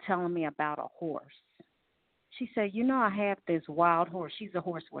started telling me about a horse. She said, you know, I have this wild horse. She's a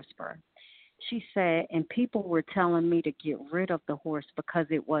horse whisperer. She said, and people were telling me to get rid of the horse because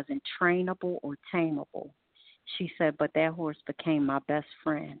it wasn't trainable or tameable. She said, but that horse became my best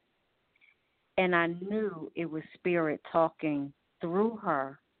friend. And I knew it was Spirit talking through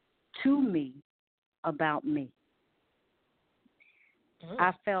her to me about me.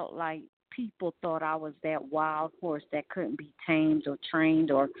 I felt like people thought I was that wild horse that couldn't be tamed or trained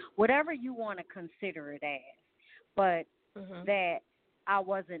or whatever you want to consider it as, but that I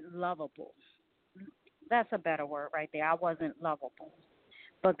wasn't lovable. That's a better word right there. I wasn't lovable.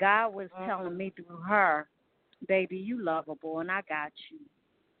 But God was telling me through her, baby, you lovable, and I got you.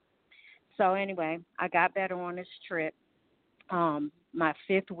 So anyway, I got better on this trip, my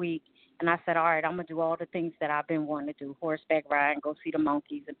 5th week, and I said, all right, I'm going to do all the things that I've been wanting to do, horseback ride and go see the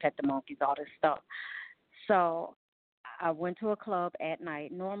monkeys and pet the monkeys, all this stuff. So I went to a club at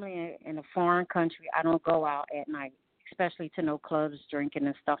night. Normally in a foreign country, I don't go out at night, especially to no clubs, drinking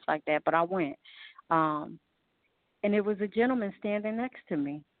and stuff like that, but I went. And it was a gentleman standing next to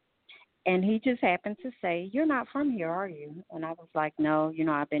me. And he just happened to say, you're not from here, are you? And I was like, no, you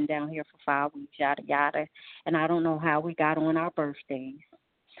know, I've been down here for 5 weeks, yada, yada. And I don't know how we got on our birthdays.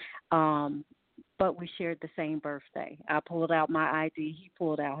 But we shared the same birthday. I pulled out my ID. He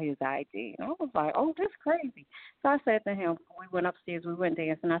pulled out his ID. And I was like, oh, this is crazy. So I said to him, we went upstairs, we went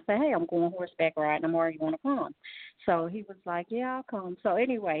dancing. I said, hey, I'm going horseback riding tomorrow. You want to come? So he was like, yeah, I'll come. So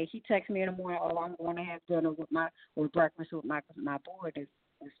anyway, he texted me in the morning, oh, I'm going to have dinner with breakfast with my boy this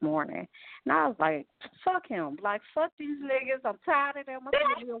morning. And I was like, fuck him. Like, fuck these niggas. I'm tired of them. I'm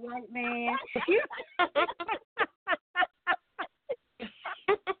going to be a white man. I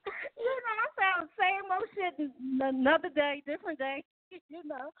sound the same old shit another day, different day,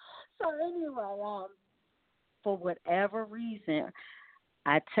 So anyway, for whatever reason,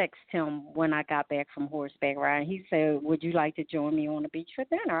 I texted him when I got back from horseback riding. He said, would you like to join me on the beach for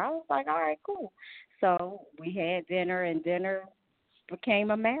dinner? I was like, all right, cool. So we had dinner, and dinner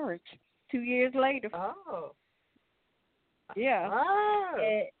became a marriage 2 years later. Oh. Yeah. Oh.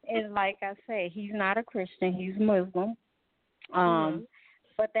 And like I said, he's not a Christian. He's Muslim.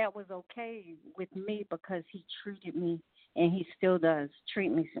 But that was okay with me because he treated me, and he still does,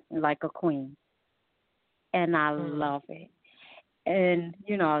 treat me like a queen. And I love it. And,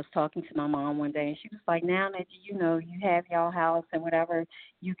 I was talking to my mom one day, and she was like, now that, you have your house and whatever,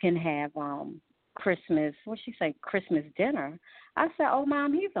 you can have Christmas, Christmas dinner. I said, oh,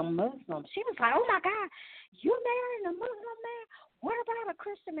 Mom, he's a Muslim. She was like, oh, my God, you marrying a Muslim man? What about a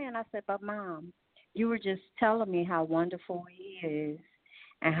Christian man? I said, but, Mom, you were just telling me how wonderful he is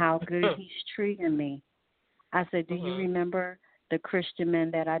and how good he's treating me. I said, do you remember the Christian men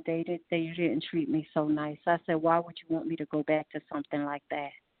that I dated? They didn't treat me so nice. I said, why would you want me to go back to something like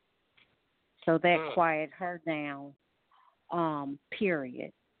that? So that quieted her down,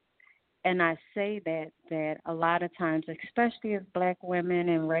 period. And I say that a lot of times, especially as black women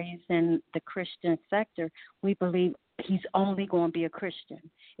and raised in the Christian sector, we believe he's only going to be a Christian.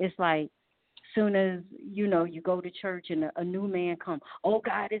 It's like, soon as, you go to church and a new man comes, oh,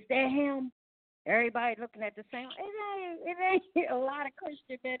 God, is that him? Everybody looking at the same. It ain't a lot of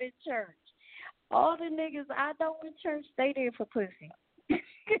Christian men in church. All the niggas I know in church, they there for pussy.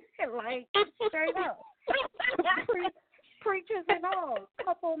 Like, straight up. Preachers and all. A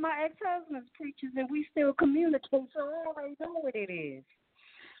couple of my ex-husbands preachers, and we still communicate, so I already know what it is.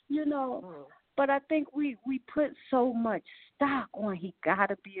 But I think we put so much stock on he got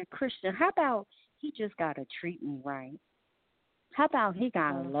to be a Christian. How about he just got to treat me right? How about he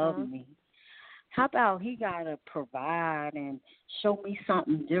got to love me? How about he got to provide and show me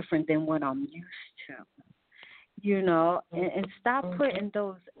something different than what I'm used to? And stop putting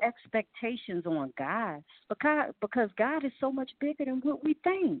those expectations on God because God is so much bigger than what we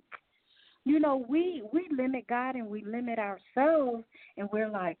think. We limit God and we limit ourselves, and we're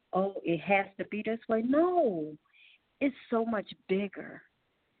like, oh, it has to be this way. No, it's so much bigger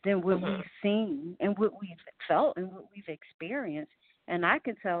than what we've seen and what we've felt and what we've experienced. And I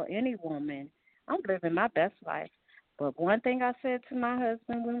can tell any woman, I'm living my best life. But one thing I said to my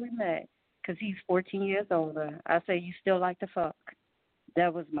husband when we met, because he's 14 years older, I said, you still like to fuck?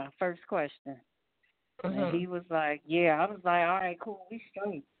 That was my first question. And he was like, yeah. I was like, all right, cool, we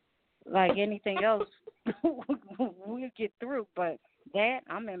straight. Like anything else, we'll get through. But that,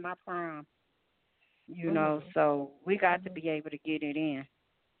 I'm in my prime, so we got to be able to get it in.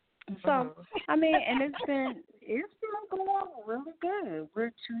 So, I mean, and it's been going really good.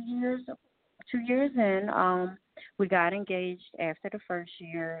 We're 2 years in. We got engaged after the first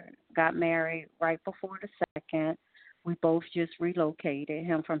year, got married right before the second. We both just relocated,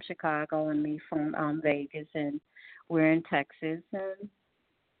 him from Chicago and me from Vegas, and we're in Texas. And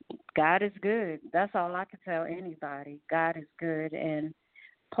God is good. That's all I can tell anybody. God is good. And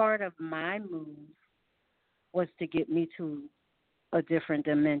part of my move was to get me to a different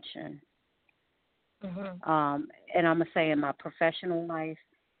dimension. And I'm going to say in my professional life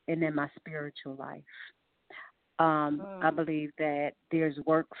and in my spiritual life. I believe that there's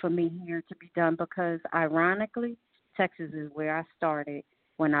work for me here to be done because, ironically, Texas is where I started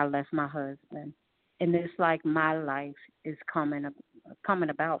when I left my husband. And it's like my life is coming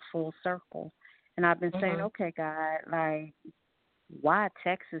about full circle. And I've been saying, okay, God, like, why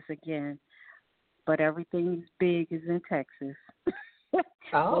Texas again? But everything big is in Texas.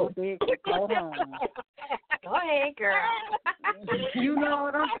 Oh. Go big, go home. Go ahead, girl. You know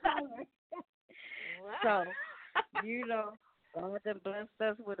what I'm saying? So, God done blessed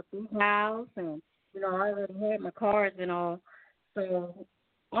us with a big house, and, I already had my cars and all. So,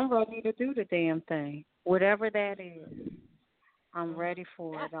 I'm ready to do the damn thing. Whatever that is, I'm ready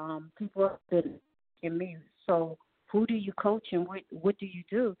for it. People have been asking me, so who do you coach and what do you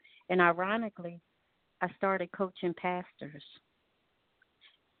do? And ironically, I started coaching pastors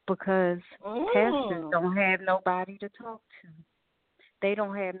because pastors don't have nobody to talk to. They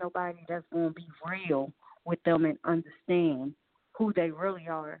don't have nobody that's going to be real with them and understand who they really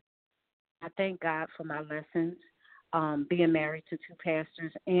are. I thank God for my lessons, being married to two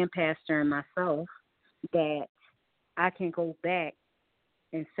pastors and pastoring myself, that I can go back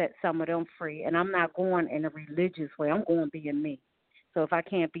and set some of them free. And I'm not going in a religious way. I'm going being me. So if I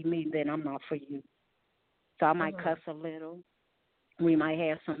can't be me, then I'm not for you. So I might cuss a little. We might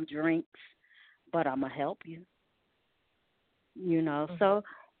have some drinks, but I'm going to help you. You know, so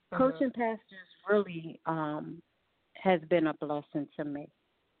coaching pastors really has been a blessing to me.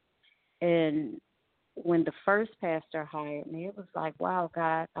 And when the first pastor hired me, it was like, wow,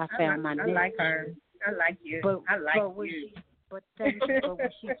 God, I found my niche. I like her. I like you. I like you. But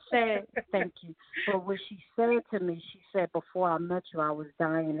what she said, thank you. But what she said to me, she said, before I met you, I was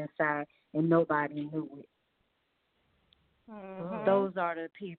dying inside, and nobody knew it. Those are the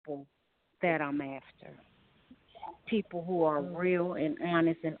people that I'm after. People who are real and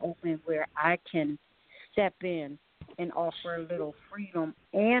honest and open, where I can step in and offer a little freedom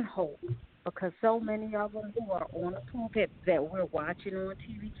and hope. Because so many of them who are on the pulpit that we're watching on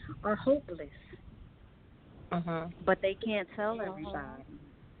TV are hopeless. But they can't tell everybody.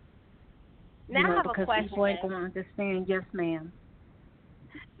 Now I have because a question. People ain't going to understand. Yes, ma'am.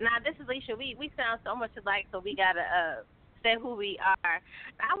 Now, this is Lissha. We sound so much alike, so we got to say who we are.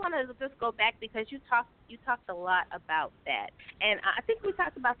 I want to just go back because you talked a lot about that. And I think we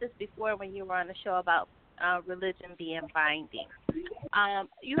talked about this before when you were on the show about religion being binding.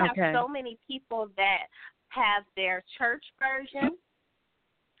 You have so many people that have their church version,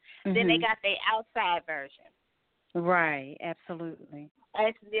 then they got their outside version. Right, absolutely.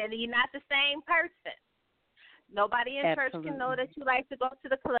 And you're not the same person. Nobody in church can know that you like to go to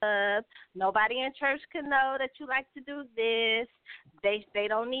the club. Nobody in church can know that you like to do this. They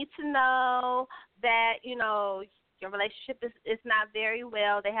don't need to know that, you know, your relationship is not very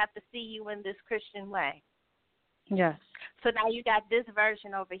well. They have to see you in this Christian way. Yes. So now you got this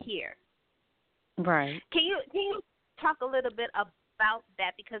version over here. Right. Can you talk a little bit about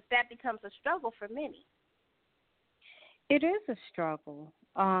that, because that becomes a struggle for many? It is a struggle.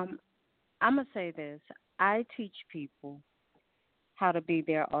 I'm going to say this. I teach people how to be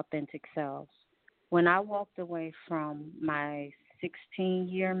their authentic selves. When I walked away from my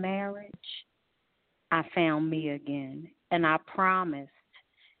 16-year marriage, I found me again. And I promised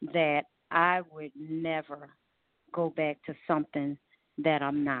that I would never go back to something that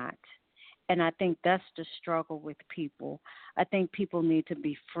I'm not. And I think that's the struggle with people. I think people need to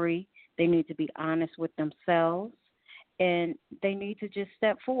be free. They need to be honest with themselves. And they need to just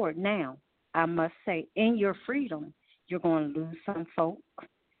step forward. Now, I must say, in your freedom, you're going to lose some folk.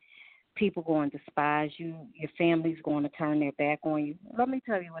 People going to despise you. Your family's going to turn their back on you. Let me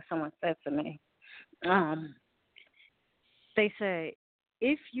tell you what someone said to me. They say,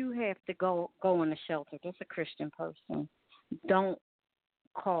 if you have to go in a shelter, that's a Christian person, don't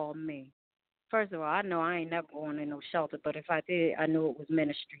call me. First of all, I know I ain't never going in no shelter, but if I did, I knew it was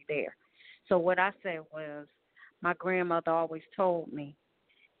ministry there. So what I said was, my grandmother always told me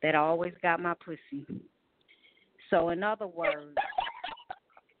that I always got my pussy. So in other words,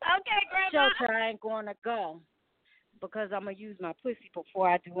 okay, Grandma. Shelter I ain't going to go because I'm going to use my pussy before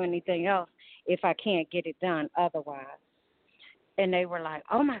I do anything else if I can't get it done otherwise. And they were like,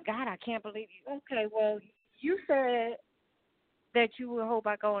 oh, my God, I can't believe you. Okay, well, you said that you would hope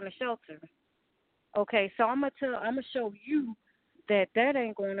I go in a shelter. Okay, so I'm gonna show you that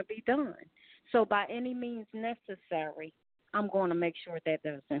ain't going to be done. So by any means necessary, I'm going to make sure that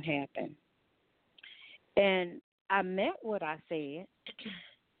doesn't happen. And I meant what I said.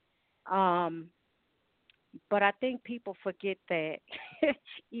 But I think people forget that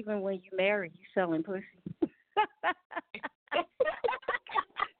even when you marry, you selling pussy.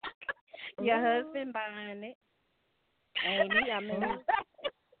 Your husband buying it. Ain't he? I mean,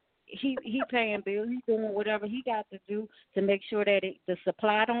 he paying bills. He's doing whatever he got to do to make sure that the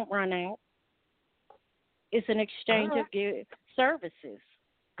supply don't run out. It's an exchange of services,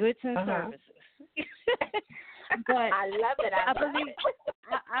 goods and services. But I love it.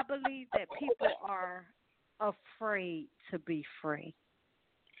 I believe that people are afraid to be free.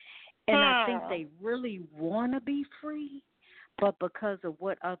 And I think they really want to be free, but because of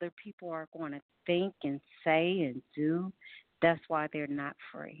what other people are going to think and say and do, that's why they're not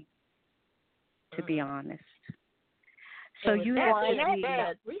free, to be honest. So you have to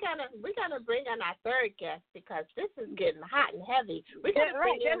we're gonna bring on our third guest because this is getting hot and heavy. We're gonna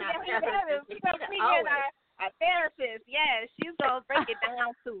bring in our therapist. Yeah, she's gonna break it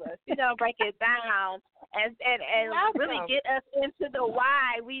down to us. She's gonna break it down and really get us into the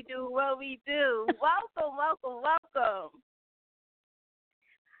why we do what we do. Welcome.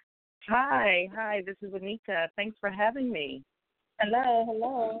 Hi. This is Nneka. Thanks for having me.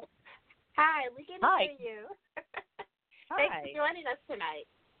 Hello. Hi, we can hear you. Hi. Thanks for joining us tonight.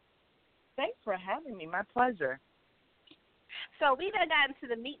 Thanks for having me. My pleasure. So we've gotten to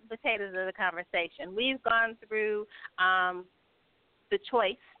the meat and potatoes of the conversation. We've gone through the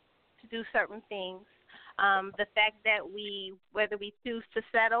choice to do certain things. The fact that whether we choose to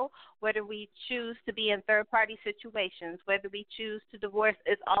settle, whether we choose to be in third-party situations, whether we choose to divorce,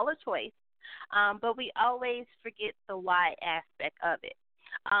 it's all a choice. But we always forget the why aspect of it,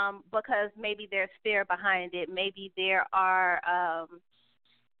 because maybe there's fear behind it. Maybe there are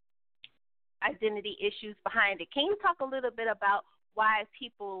identity issues behind it. Can you talk a little bit about why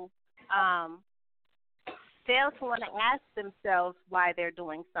people fail to want to ask themselves why they're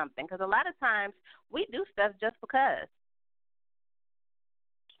doing something? Because a lot of times we do stuff just because.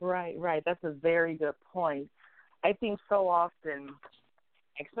 Right. That's a very good point. I think so often,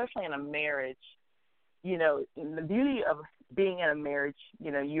 especially in a marriage, the beauty of being in a marriage,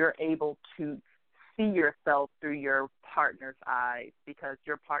 you're able to see yourself through your partner's eyes because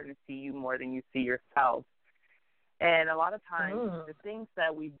your partner see you more than you see yourself. And a lot of times the things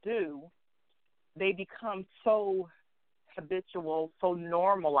that we do, they become so habitual, so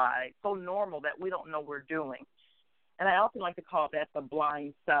normalized, so normal that we don't know we're doing. And I often like to call that the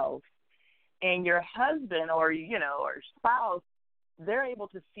blind self. And your husband or spouse, they're able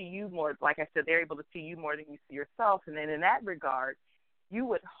to see you more. Like I said, they're able to see you more than you see yourself. And then in that regard, you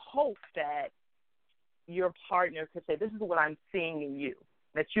would hope that your partner could say, this is what I'm seeing in you,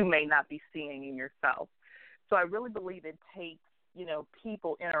 that you may not be seeing in yourself. So I really believe it takes,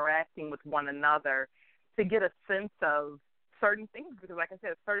 people interacting with one another to get a sense of certain things, because like I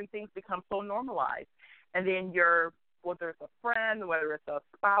said, certain things become so normalized. And then whether it's a friend, whether it's a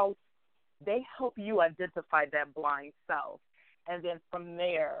spouse, they help you identify that blind self. And then from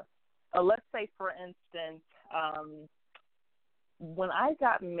there, let's say, for instance, when I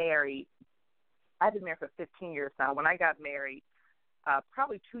got married, I've been married for 15 years now. When I got married,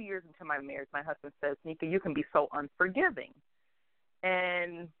 probably 2 years into my marriage, my husband says, Nneka, you can be so unforgiving.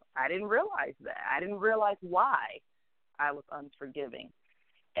 And I didn't realize that. I didn't realize why I was unforgiving.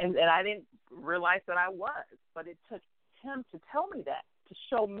 And I didn't realize that I was. But it took him to tell me that, to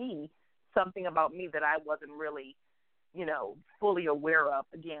show me something about me that I wasn't really, fully aware of.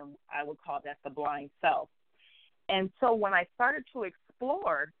 Again, I would call that the blind self. And so when I started to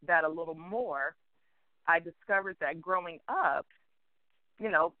explore that a little more, I discovered that growing up,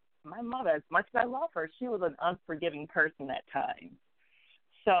 my mother, as much as I love her, she was an unforgiving person at times.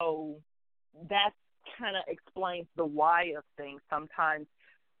 So that kind of explains the why of things. Sometimes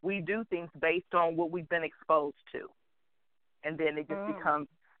we do things based on what we've been exposed to, and then it just becomes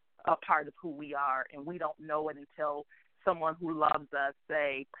a part of who we are, and we don't know it until someone who loves us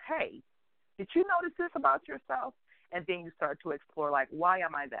say, hey, did you notice this about yourself? And then you start to explore, like, why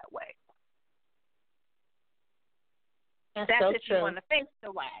am I that way? That's so if true. You want to face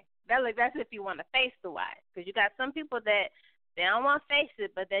the why. That's if you want to face the why. Because you got some people that they don't want to face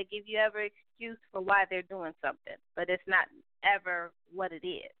it, but they give you every excuse for why they're doing something. But it's not ever what it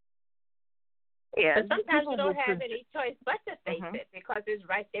is. Yeah, but sometimes you don't have any choice but to face it because it's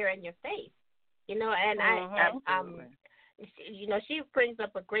right there in your face. And she brings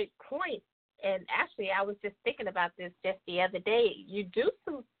up a great point. And actually, I was just thinking about this just the other day. You do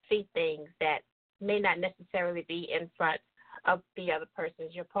see things that may not necessarily be in front of the other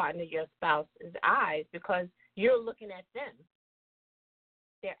person's, your partner, your spouse's eyes, because you're looking at them.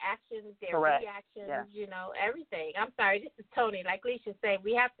 Their actions, their reactions, everything. I'm sorry, this is Toni. Like Lissha said,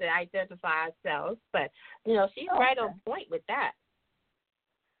 we have to identify ourselves, but, she's right on point with that.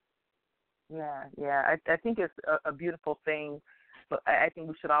 Yeah. I think it's a beautiful thing, but I think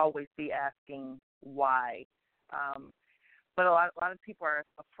we should always be asking why. But a lot of people are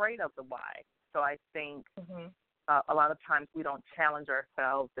afraid of the why. So I think a lot of times we don't challenge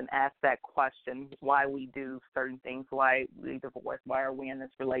ourselves and ask that question, why we do certain things, why we divorce, why are we in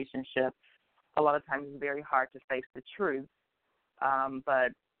this relationship. A lot of times it's very hard to face the truth.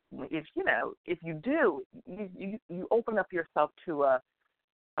 But if you do, you open up yourself to a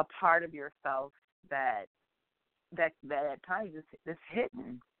part of yourself that at times is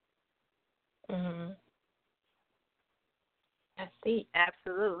hidden. Mm-hmm. I see.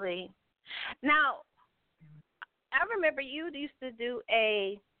 Absolutely. Now, I remember you used to do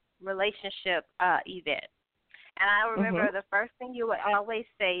a relationship event. And I remember the first thing you would always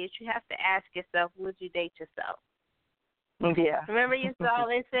say is you have to ask yourself, would you date yourself? Yeah. Remember you used to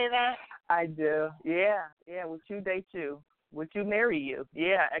always say that? I do. Yeah. Would you date you? Would you marry you?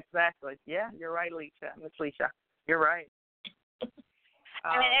 Yeah, exactly. Yeah, you're right, Miss Lissha. You're right.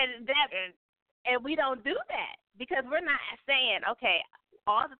 And we don't do that because we're not saying, okay,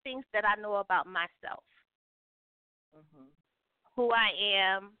 all the things that I know about myself, who I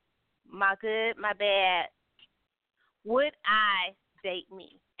am, my good, my bad, would I date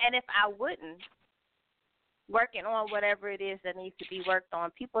me? And if I wouldn't, working on whatever it is that needs to be worked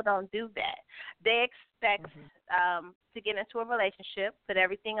on. People don't do that. They expect to get into a relationship, put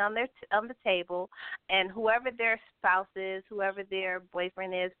everything on the table, and whoever their spouse is, whoever their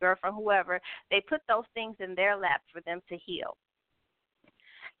boyfriend is, girlfriend, whoever, they put those things in their lap for them to heal,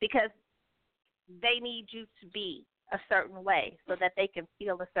 because they need you to be a certain way so that they can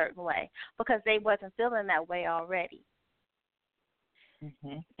feel a certain way, because they wasn't feeling that way already.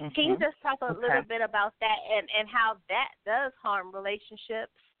 Can you just talk a little bit about that and how that does harm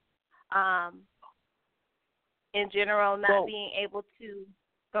relationships in general, not being able to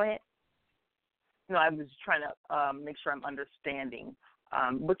 – go ahead. No, I was trying to make sure I'm understanding.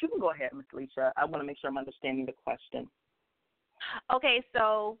 But you can go ahead, Ms. Lissha. I want to make sure I'm understanding the question. Okay,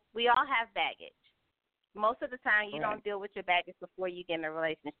 so we all have baggage. Most of the time, you don't deal with your baggage before you get in a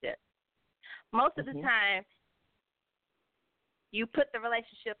relationship. Most of the time, you put the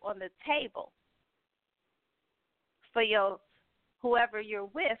relationship on the table for whoever you're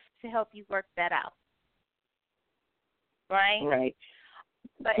with to help you work that out. Right? Right.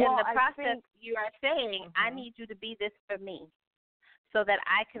 But in the process, you are saying, I need you to be this for me so that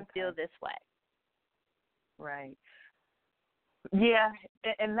I can feel this way. Right. Yeah,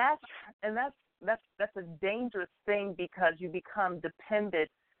 and that's a dangerous thing, because you become dependent.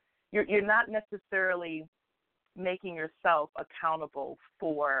 You're not necessarily making yourself accountable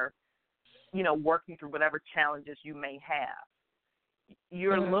for, working through whatever challenges you may have.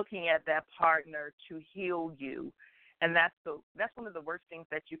 You're looking at that partner to heal you, and that's one of the worst things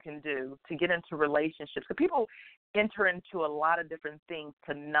that you can do, to get into relationships. So people enter into a lot of different things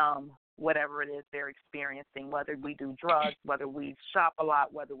to numb whatever it is they're experiencing, whether we do drugs, whether we shop a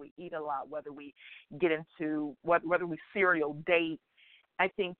lot, whether we eat a lot, whether we get into whether we serial date. I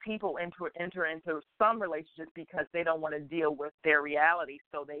think people enter into some relationships because they don't want to deal with their reality,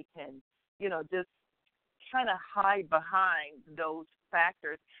 so they can, just kind of hide behind those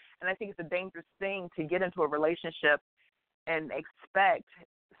factors. And I think it's a dangerous thing to get into a relationship and expect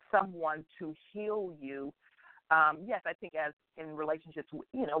someone to heal you. Yes, I think as in relationships,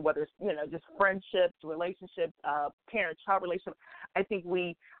 whether it's, just friendships, relationships, parent-child relationships, I think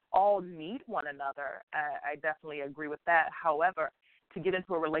we all need one another. I definitely agree with that. However, to get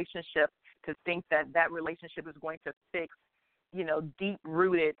into a relationship, to think that relationship is going to fix,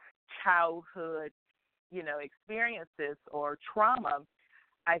 deep-rooted childhood, experiences or trauma,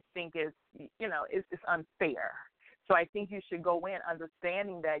 I think is unfair. So I think you should go in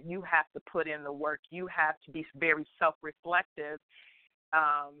understanding that you have to put in the work. You have to be very self-reflective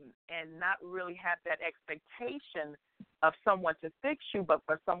and not really have that expectation of someone to fix you, but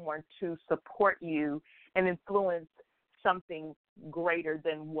for someone to support you and influence something greater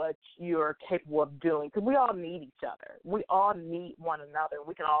than what you're capable of doing. Because we all need each other. We all need one another.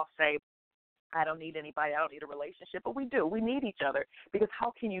 We can all say, I don't need anybody, I don't need a relationship, but we do. We need each other, because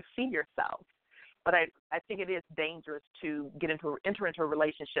how can you see yourself? But I think it is dangerous to enter into a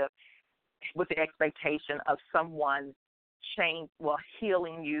relationship with the expectation of someone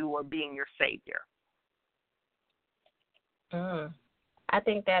healing you or being your savior. I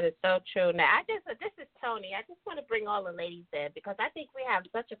think that is so true. Now, this is Toni. I just want to bring all the ladies in, because I think we have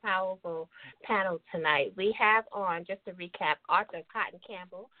such a powerful panel tonight. We have on, just to recap, author Kottyn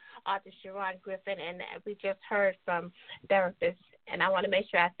Campbell, author Cheron Griffin, and we just heard from therapist, and I want to make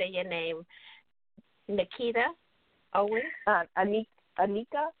sure I say your name, Nneka Owens?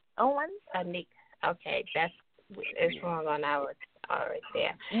 Nneka Owens? Nneka. Okay, it's wrong on our right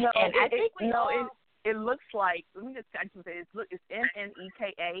there. No, and I think it looks like, let me just say, it's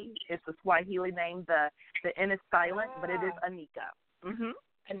Nneka. It's the Swahili name. The N is silent, but it is Nneka.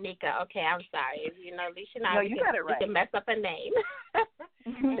 Nneka. Okay, I'm sorry. Lissha and I, you got it right. We can mess up a name.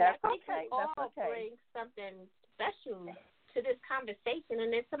 That's okay. That's okay. Bring something special to this conversation,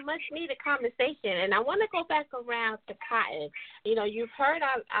 and it's a much needed conversation. And I want to go back around to Kottyn. You've heard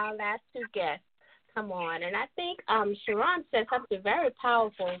our last two guests come on, and I think Cheron said something very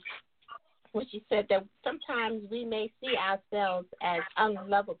powerful when she said that sometimes we may see ourselves as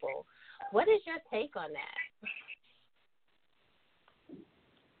unlovable. What is your take on that?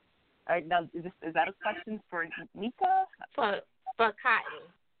 All right, now is that a question for Nneka? For Kottyn.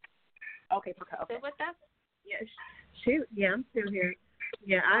 Okay, for Kottyn. Stay with us? Yes. I'm still here.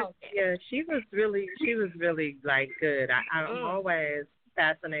 Yeah, she was really like good. I'm always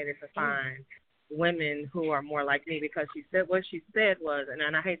fascinated to find women who are more like me, because she said what she said was,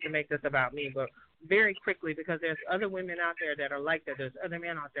 and I hate to make this about me, but very quickly, because there's other women out there that are like that. There's other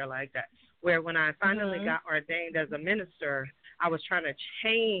men out there like that. Where when I finally got ordained as a minister, I was trying to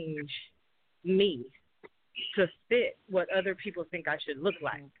change me to fit what other people think I should look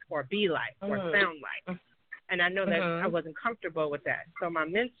like or be like or sound like. And I know that I wasn't comfortable with that. So my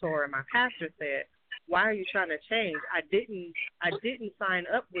mentor and my pastor said, "Why are you trying to change? I didn't sign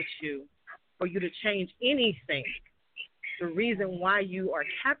up with you for you to change anything. The reason why you are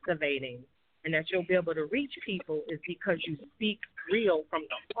captivating and that you'll be able to reach people is because you speak real from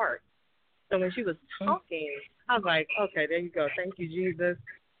the heart." So when she was talking, I was like, okay, there you go. Thank you, Jesus.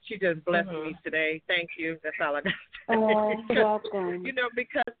 She just blessed me today. Thank you. That's all I got to say. Oh, welcome. You know,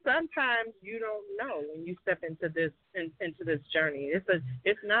 because sometimes you don't know when you step into this journey.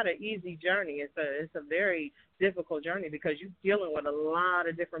 It's not an easy journey. It's a very difficult journey because you're dealing with a lot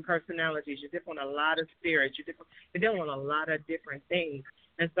of different personalities. You're dealing with a lot of spirits. You're dealing with a lot of different things.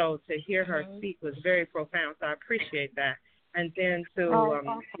 And so to hear her speak was very profound. So I appreciate that. And then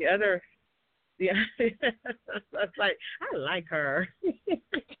to the other. Yeah, it's like I like her.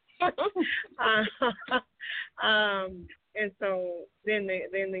 And so then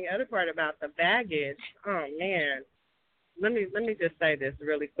the other part about the baggage. Oh man, let me just say this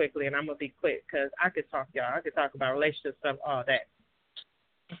really quickly, and I'm gonna be quick because I could talk about relationship stuff all day.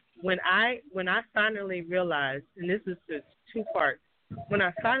 When I finally realized, and this is just two parts. When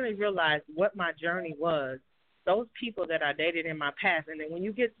I finally realized what my journey was. Those people that I dated in my past, and then when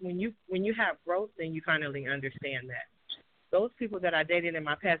you have growth, then you finally understand that. Those people that I dated in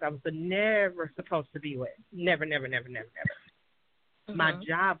my past, I was never supposed to be with. Never. My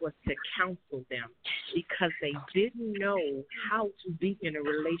job was to counsel them because they didn't know how to be in a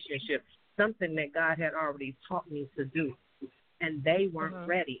relationship, something that God had already taught me to do, and they weren't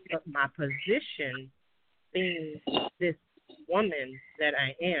ready. But my position, being this woman that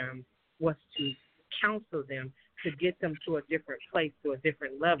I am, was to counsel them to get them to a different place, to a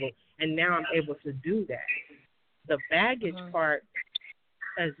different level, and now I'm able to do that. The baggage part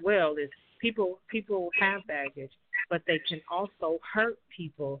as well is people have baggage, but they can also hurt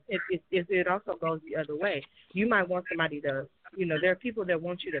people. It also goes the other way. You might want somebody to, there are people that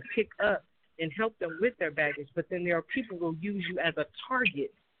want you to pick up and help them with their baggage, but then there are people who use you as a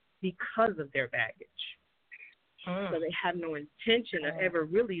target because of their baggage. So they have no intention of ever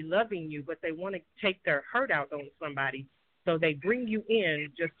really loving you, but they want to take their hurt out on somebody, so they bring you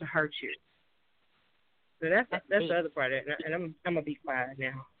in just to hurt you. So that's the other part, and I'm gonna be quiet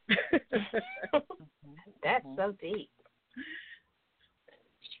now. That's so deep.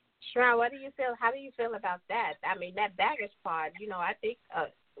 Cheron, what do you feel? How do you feel about that? I mean, that baggage part. I think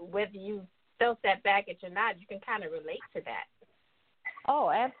whether you felt that baggage or not, you can kind of relate to that.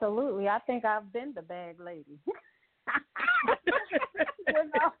 Oh, absolutely. I think I've been the bag lady.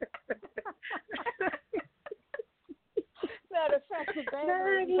 Matter of fact, the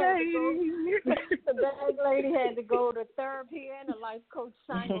bag lady had to go to therapy and a life coach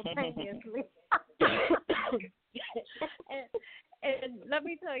simultaneously. and let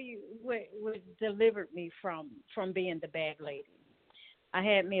me tell you what delivered me from being the bag lady. I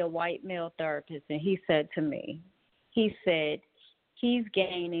had me a white male therapist, and he said to me, he's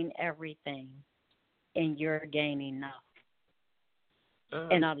gaining everything, and you're gaining nothing.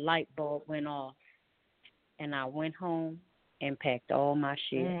 And a light bulb went off, and I went home and packed all my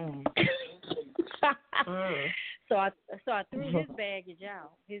shit. So I threw his baggage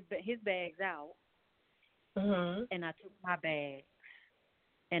out, his bags out, and I took my bags,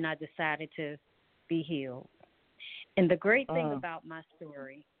 and I decided to be healed. And the great thing about my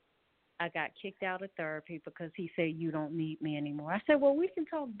story, I got kicked out of therapy because he said, "You don't need me anymore." I said, "Well, we can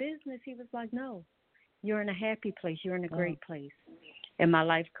talk business." He was like, "No, you're in a happy place. You're in a great place." And my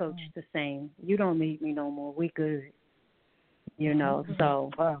life coach the same. "You don't need me no more. We good."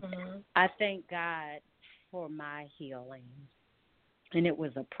 So I thank God for my healing. And it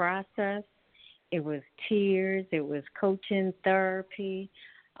was a process. It was tears. It was coaching, therapy,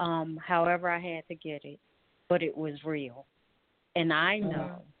 however I had to get it. But it was real. And I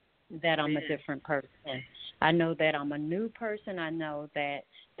know that I'm a different person. I know that I'm a new person. I know that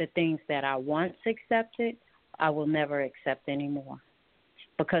the things that I once accepted, I will never accept anymore.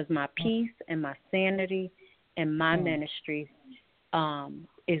 Because my peace and my sanity and my ministry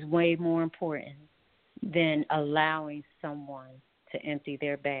is way more important than allowing someone to empty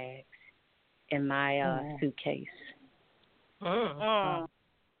their bags in my suitcase.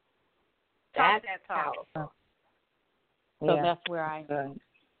 That's powerful. So that's where I am.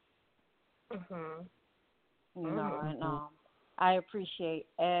 And I appreciate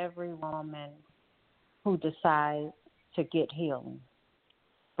every woman who decides to get healing,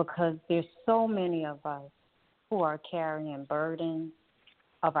 because there's so many of us who are carrying burdens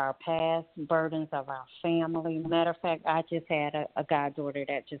of our past, burdens of our family. Matter of fact, I just had a goddaughter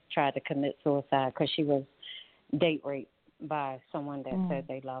that just tried to commit suicide because she was date raped by someone that said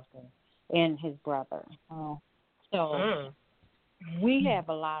they loved her. and his brother. Oh. So we have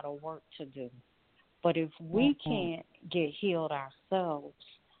a lot of work to do. But if we can't get healed ourselves,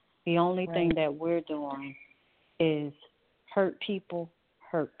 the only thing that we're doing is hurt people.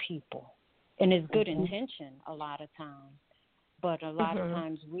 And it's good intention a lot of times. But a lot of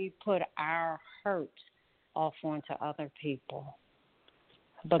times we put our hurt off onto other people.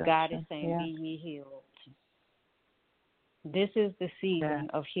 But God is saying, be ye healed. This is the season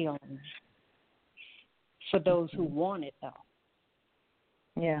of healing for those who want it, though.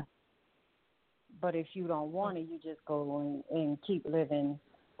 Yeah. But if you don't want it, you just go and keep living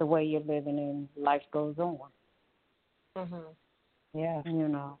the way you're living, and life goes on. Yeah. You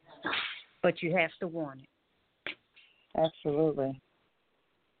know. But you have to want it. Absolutely.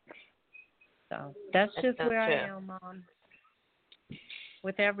 So that's just where I am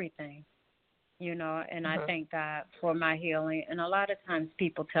with everything. You know, and I thank God for my healing. And a lot of times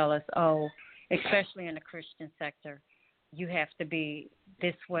people tell us, oh, especially in the Christian sector, you have to be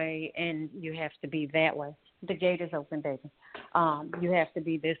this way and you have to be that way. The gate is open, baby. You have to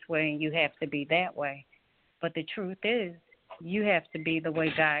be this way and you have to be that way. But the truth is, you have to be the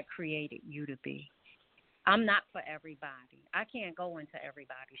way God created you to be. I'm not for everybody. I can't go into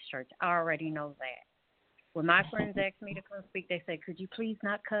everybody's church. I already know that. When my friends ask me to come speak, they say, could you please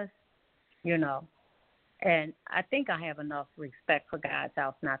not cuss? You know. And I think I have enough respect for God's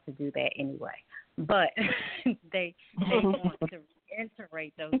house not to do that anyway. But they want to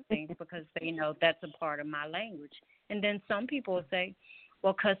reiterate those things because they know that's a part of my language. And then some people will say,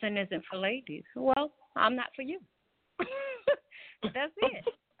 well, cussing isn't for ladies. Well, I'm not for you. That's it.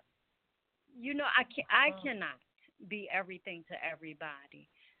 You know, I cannot be everything to everybody.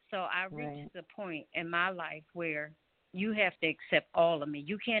 So I reached the point in my life where you have to accept all of me.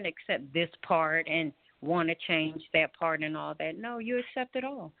 You can't accept this part and want to change that part and all that. No, you accept it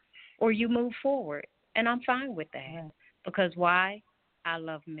all. Or you move forward. And I'm fine with that. Because why? I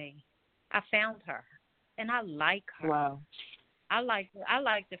love me. I found her. And I like her. Wow. I like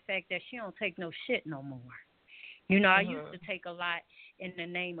the fact that she don't take no shit no more. You know, I used to take a lot in the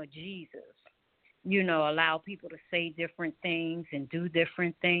name of Jesus. You know, allow people to say different things and do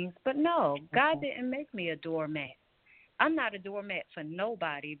different things. But no, God didn't make me a doormat. I'm not a doormat for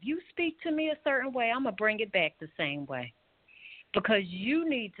nobody. If you speak to me a certain way, I'm going to bring it back the same way. Because you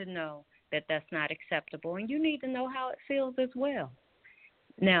need to know that that's not acceptable, and you need to know how it feels as well.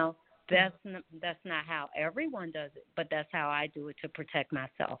 Now, that's not how everyone does it, but that's how I do it to protect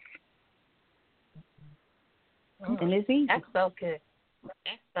myself. And it's easy. That's so good.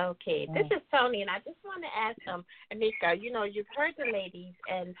 That's okay. This is Toni, and I just want to ask Nneka, you know, you've heard the ladies,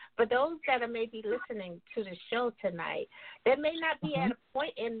 and for those that are maybe listening to the show tonight, they may not be at a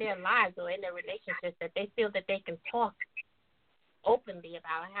point in their lives or in their relationships that they feel that they can talk openly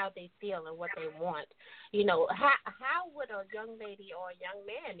about how they feel and what they want. You know, how would a young lady or a young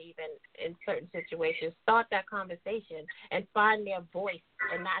man, even in certain situations, start that conversation and find their voice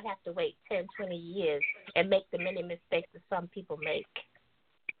and not have to wait 10, 20 years and make the many mistakes that some people make?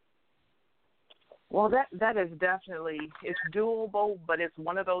 Well, that is definitely, it's doable, but it's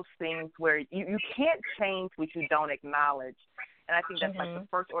one of those things where you can't change what you don't acknowledge. And I think that's like the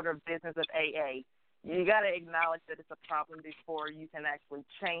first order of business of AA. You got to acknowledge that it's a problem before you can actually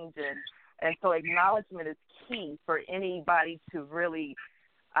change it. And so acknowledgement is key for anybody to really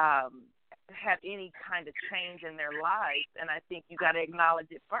have any kind of change in their lives. And I think you got to acknowledge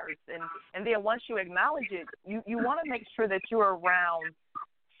it first. And then once you acknowledge it, you want to make sure that you're around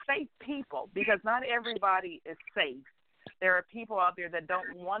safe people, because not everybody is safe. There are people out there that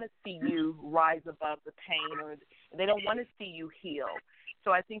don't want to see you rise above the pain, or they don't want to see you heal.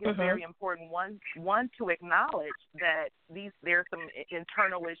 So I think it's very important, one, to acknowledge that there's some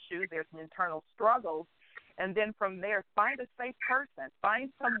internal issues, there's some internal struggles, and then from there, find a safe person. Find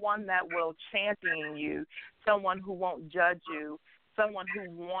someone that will champion you, someone who won't judge you, someone who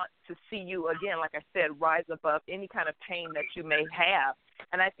wants to see you, again, like I said, rise above any kind of pain that you may have.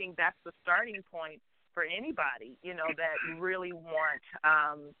 And I think that's the starting point for anybody, you know, that really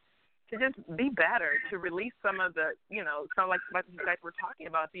want to just be better, to release some of the, you know, some like you guys were talking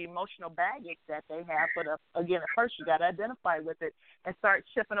about, the emotional baggage that they have. But again, at first you got to identify with it and start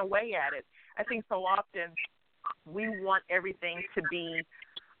chipping away at it. I think so often we want everything to be,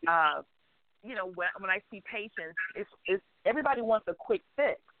 you know, when I see patients, it's everybody wants a quick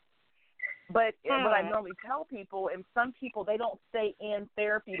fix. But what I normally tell people, and some people, they don't stay in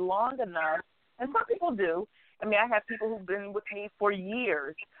therapy long enough, and some people do. I mean, I have people who've been with me for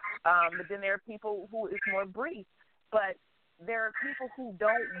years, but then there are people who it's more brief. But there are people who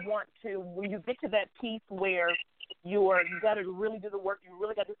don't want to. When you get to that piece where you got to really do the work, you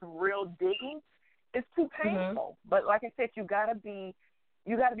really got to do some real digging. It's too painful. But like I said, you got to be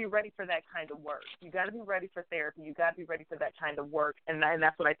ready for that kind of work. You got to be ready for therapy. You got to be ready for that kind of work. And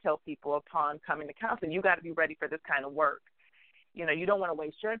that's what I tell people upon coming to counseling. You got to be ready for this kind of work. You know, you don't want to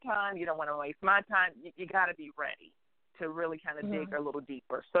waste your time. You don't want to waste my time. You got to be ready to really kind of dig a little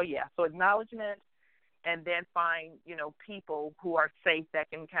deeper. So, yeah, so acknowledgement, and then find, you know, people who are safe that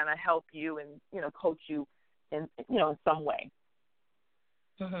can kind of help you and, you know, coach you in, you know, in some way.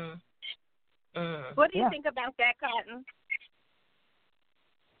 What do you think about that, Kottyn?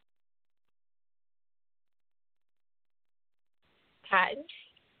 Kottyn?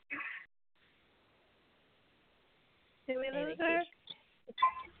 Did we lose her?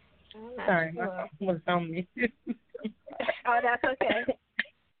 Sorry, my phone was on me. Oh, that's okay.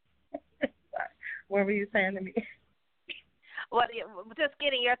 What were you saying to me? Just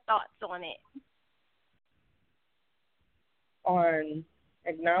getting your thoughts on it. On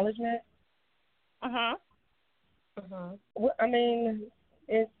acknowledgement? Well, I mean,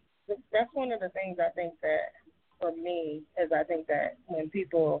 that's one of the things I think that, for me, is I think that when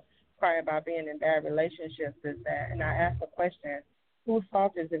people cry about being in bad relationships is that, and I ask the question, whose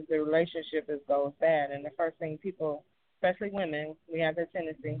fault is if the relationship goes bad? And the first thing people, especially women, we have a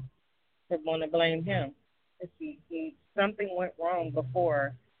tendency to want to blame him. Something went wrong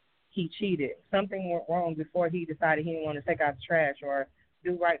before he cheated. Something went wrong before he decided he didn't want to take out the trash or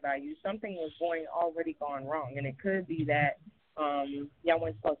do right by you. Something was already gone wrong, and it could be that y'all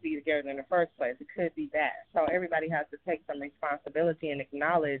weren't supposed to be together in the first place. It could be that. So everybody has to take some responsibility and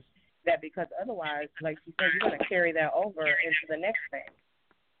acknowledge that, because otherwise, like you said, you're going to carry that over into the next thing.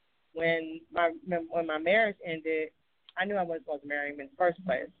 When my marriage ended, I knew I wasn't supposed to marry him in the first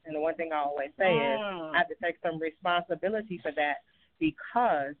place. And the one thing I always say is I have to take some responsibility for that,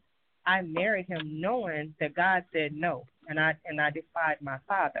 because I married him knowing that God said no, and I defied my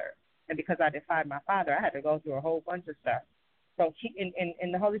father. And because I defied my father, I had to go through a whole bunch of stuff. So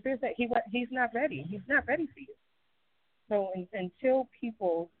and the Holy Spirit said he's not ready. He's not ready for you. So until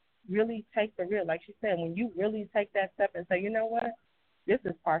people really take the real, like she said, when you really take that step and say, you know what, this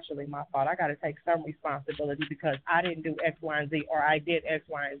is partially my fault. I got to take some responsibility because I didn't do X, Y, and Z, or I did X,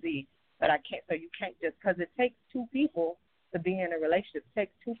 Y, and Z, but I can't. So you can't just, because it takes two people to be in a relationship. It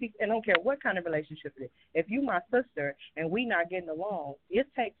takes two people, and I don't care what kind of relationship it is. If you my sister and we not getting along, it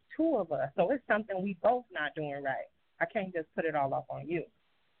takes two of us. So it's something we both not doing right. I can't just put it all off on you.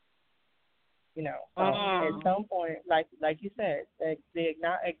 You know, at some point, like you said,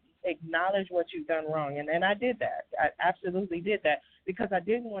 acknowledge what you've done wrong. And I did that. I absolutely did that, because I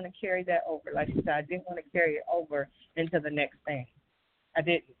didn't want to carry that over. Like you said, I didn't want to carry it over into the next thing. I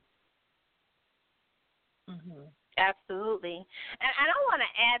didn't. Absolutely. And I don't want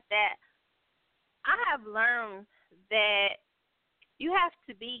to add that I have learned that you have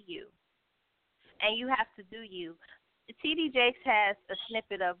to be you, and you have to do you. T.D. Jakes has a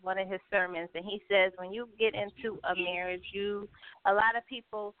snippet of one of his sermons, and he says when you get into a marriage, a lot of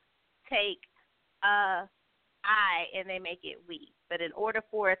people take I and they make it we. But in order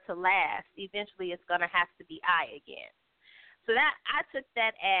for it to last, eventually it's going to have to be I again. So that I took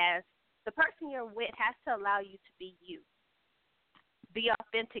that as the person you're with has to allow you to be you, the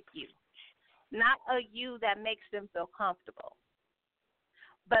authentic you, not a you that makes them feel comfortable,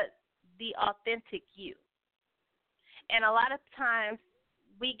 but the authentic you. And a lot of times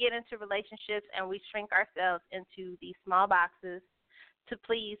we get into relationships and we shrink ourselves into these small boxes to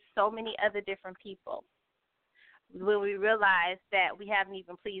please so many other different people when we realize that we haven't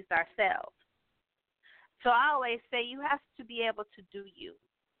even pleased ourselves. So I always say you have to be able to do you,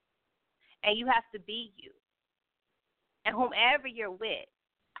 and you have to be you. And whomever you're with,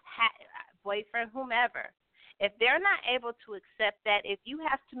 boyfriend, whomever, if they're not able to accept that, if you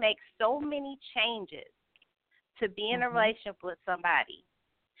have to make so many changes to be in a relationship with somebody,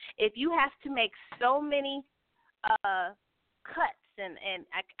 if you have to make so many cuts and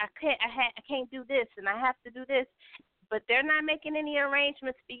I can't do this and I have to do this, but they're not making any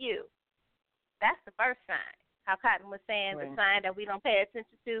arrangements for you, that's the first sign. How Kottyn was saying, the sign that we don't pay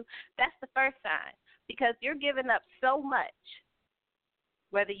attention to, that's the first sign, because you're giving up so much.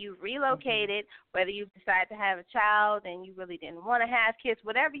 Whether you relocated, whether you decided to have a child and you really didn't want to have kids,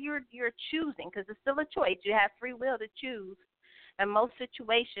 whatever you're choosing, because it's still a choice. You have free will to choose, and most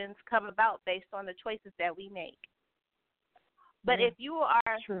situations come about based on the choices that we make. But if you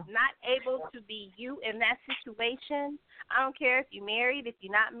are not able to be you in that situation, I don't care if you're married, if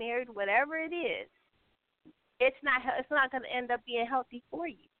you're not married, whatever it is, it's not going to end up being healthy for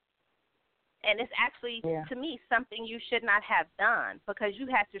you. And it's actually, to me, something you should not have done because you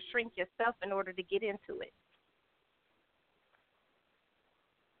had to shrink yourself in order to get into it.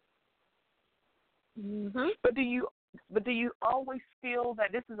 Mhm. But do you always feel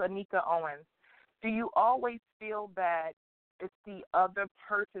that, this is Nneka Owens, do you always feel that it's the other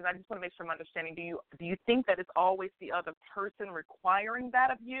person? I just want to make sure I'm understanding. Do you think that it's always the other person requiring that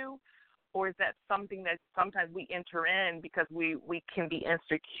of you? Or is that something that sometimes we enter in because we can be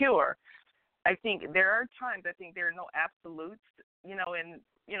insecure? I think there are times, I think there are no absolutes, in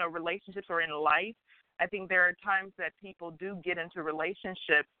relationships or in life. I think there are times that people do get into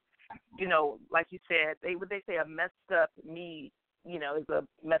relationships, like you said, they say a messed up me, is a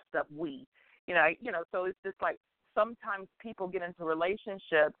messed up we. So it's just like sometimes people get into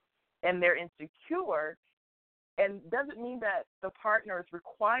relationships and they're insecure, and doesn't mean that the partner is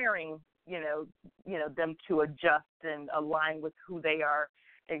requiring, them to adjust and align with who they are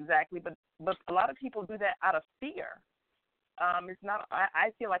exactly. But a lot of people do that out of fear. It's not.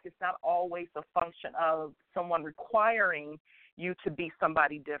 I feel like it's not always a function of someone requiring you to be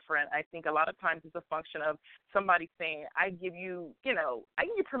somebody different. I think a lot of times it's a function of somebody saying, I give you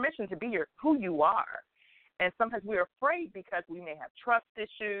permission to be who you are. And sometimes we're afraid because we may have trust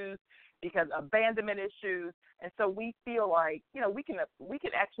issues, because abandonment issues, and so we feel like, we can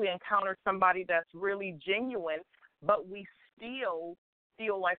actually encounter somebody that's really genuine, but we still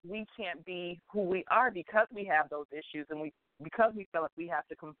feel like we can't be who we are because we have those issues, and because we feel like we have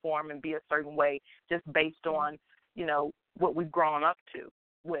to conform and be a certain way just based on, what we've grown up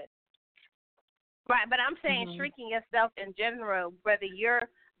with. Right, but I'm saying shrinking yourself in general, whether you're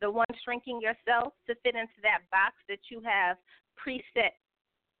the one shrinking yourself to fit into that box that you have preset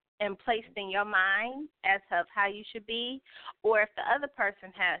and placed in your mind as of how you should be, or if the other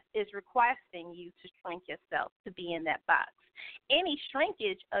person is requesting you to shrink yourself to be in that box. Any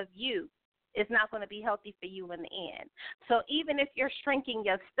shrinkage of you is not going to be healthy for you in the end. So even if you're shrinking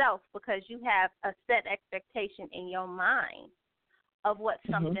yourself because you have a set expectation in your mind of what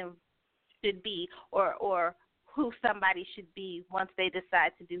something should be or who somebody should be once they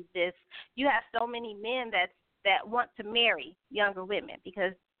decide to do this, you have so many men that want to marry younger women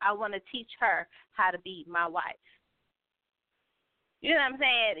because I want to teach her how to be my wife. You know what I'm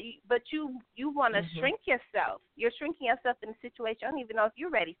saying? But you want to shrink yourself. You're shrinking yourself in a situation you don't even know if you're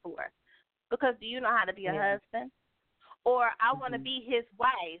ready for. Because do you know how to be a husband? Or I want to be his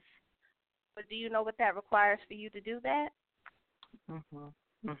wife, but do you know what that requires for you to do that? And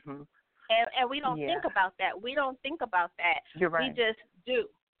we don't think about that. We don't think about that. You're right. We just do.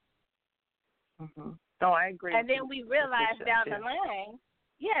 No, I agree. And then we realize down the line,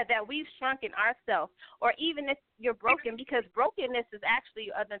 that we've shrunken ourselves. Or even if you're broken, because brokenness is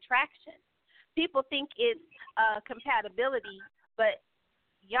actually an attraction. People think it's compatibility, but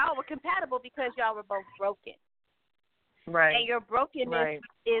y'all were compatible because y'all were both broken. Right. And your brokenness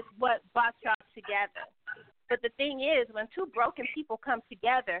is what brought y'all together. But the thing is, when two broken people come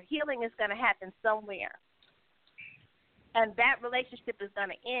together, healing is going to happen somewhere. And that relationship is going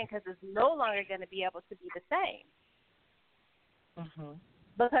to end because it's no longer going to be able to be the same.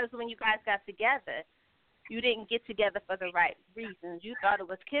 Because when you guys got together, you didn't get together for the right reasons. You thought it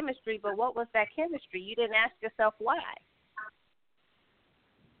was chemistry, but what was that chemistry? You didn't ask yourself why.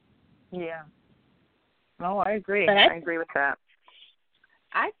 Yeah. No, I agree. I agree with that.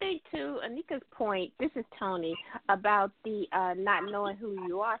 I think, too, Nneka's point, this is Toni, about the not knowing who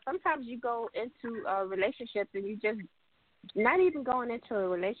you are. Sometimes you go into relationships and you just, not even going into a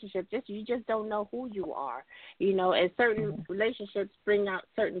relationship, you just don't know who you are, and certain relationships bring out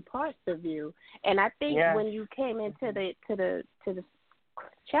certain parts of you. And I think when you came into the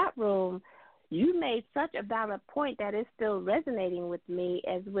chat room, you made such a valid point that is still resonating with me,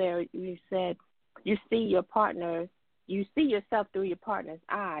 as where you said you see your partner, you see yourself through your partner's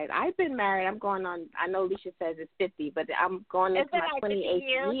eyes. I've been married. I'm going on, I know Lissha says it's 50, but I'm going into my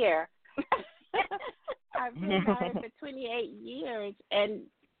 28th year. I've been married for 28 years, and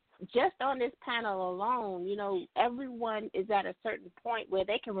just on this panel alone, everyone is at a certain point where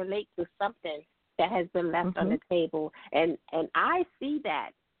they can relate to something that has been left on the table, and I see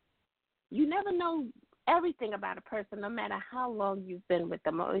that. You never know everything about a person, no matter how long you've been with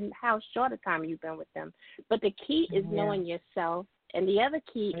them or how short a time you've been with them. But the key is knowing yourself, and the other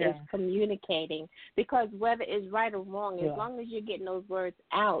key is communicating. Because whether it's right or wrong, as long as you're getting those words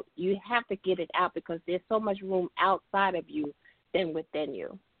out, you have to get it out because there's so much room outside of you than within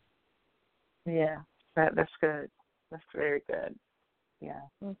you. Yeah, that's good. That's very good. Yeah.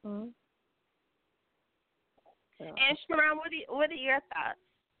 And Cheron, what are your thoughts?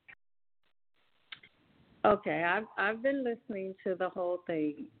 Okay, I've been listening to the whole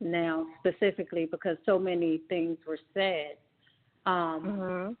thing now, specifically because so many things were said.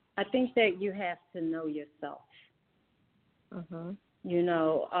 I think that you have to know yourself. You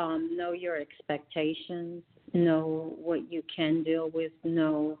know your expectations, know what you can deal with,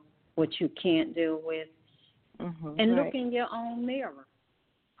 know what you can't deal with, and look in your own mirror.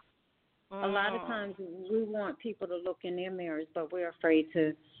 A lot of times we want people to look in their mirrors, but we're afraid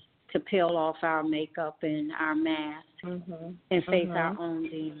to peel off our makeup and our mask and face our own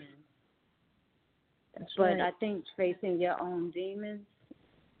demons. But I think facing your own demons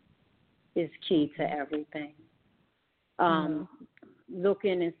is key to everything.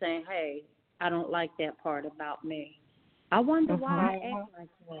 Looking and saying, hey, I don't like that part about me. I wonder why I act like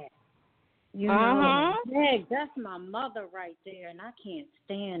that. You know, hey, that's my mother right there, and I can't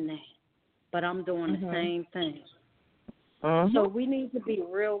stand that. But I'm doing the same thing. So we need to be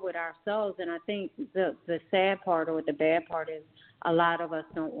real with ourselves, and I think the sad part or the bad part is a lot of us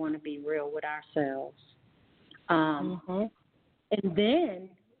don't want to be real with ourselves. And then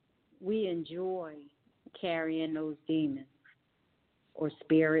we enjoy carrying those demons or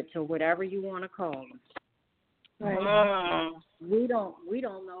spirits or whatever you want to call them. Right. We don't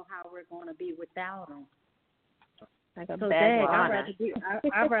know how we're going to be without them. Like a bad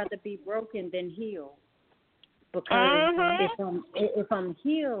I'd rather be broken than healed. Because if I'm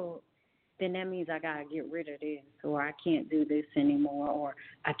healed, then that means I gotta get rid of this, or I can't do this anymore, or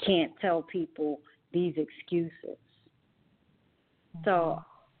I can't tell people these excuses. So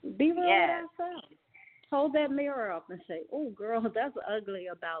be real with ourselves. Hold that mirror up and say, "Oh, girl, that's ugly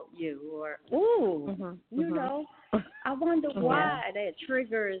about you," or "Ooh, you know, I wonder why that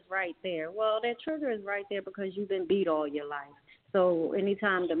trigger is right there." Well, that trigger is right there because you've been beat all your life. So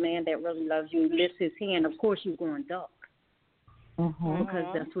anytime the man that really loves you lifts his hand, of course you're going to duck because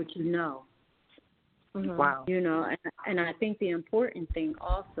that's what you know. Wow. You know, and I think the important thing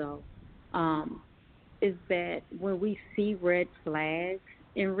also is that when we see red flags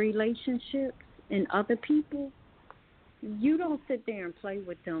in relationships and other people, you don't sit there and play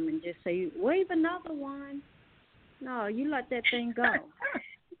with them and just say, wave another one. No, you let that thing go.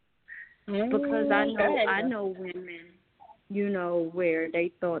 Because I know women, you know, where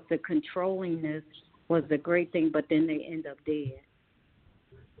they thought the controllingness was a great thing, but then they end up dead.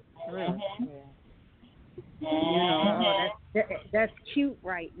 You know, that's cute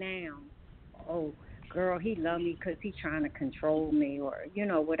right now. Oh, girl, he love me because he's trying to control me, or, you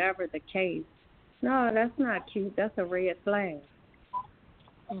know, whatever the case. No, that's not cute. That's a red flag.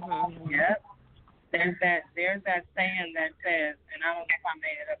 Yep. There's that saying that says, and I don't know if I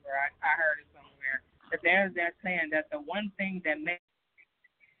made it up or I heard it somewhere, but there's that saying that the one thing that makes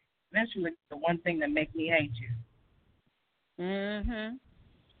eventually the one thing that makes me hate you.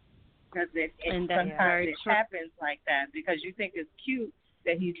 Because sometimes it happens like that because you think it's cute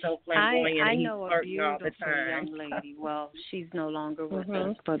that he's so flamboyant and he's flirting all the time. I know a beautiful young lady. Well, she's no longer with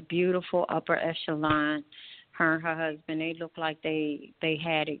us, but beautiful upper echelon. Her and her husband, they look like they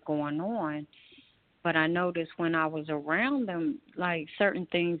had it going on. But I noticed when I was around them, like certain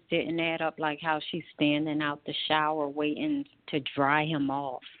things didn't add up, like how she's standing out the shower waiting to dry him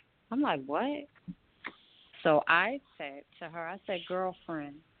off. I'm like, what? So I said to her, I said,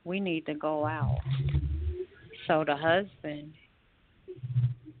 girlfriend, we need to go out. So the husband,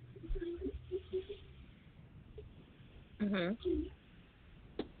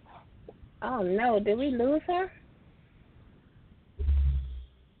 oh no, did we lose her?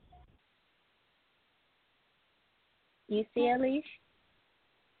 You see her, Leash?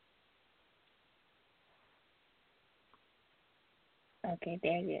 Okay,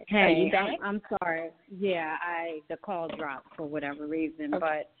 there you go. Hey, are you back? I'm sorry. Yeah, the call dropped for whatever reason,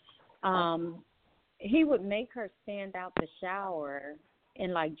 but he would make her stand out the shower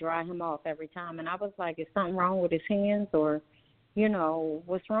and like dry him off every time, and I was like, is something wrong with his hands, or, you know,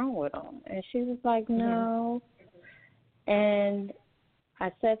 what's wrong with him? And she was like, no. And I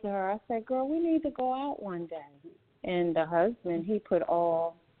said to her, I said, girl, we need to go out one day. And the husband, he put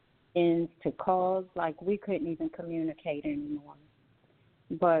all into calls, like we couldn't even communicate anymore.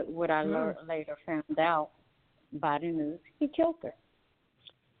 But what I later found out by the news, he killed her.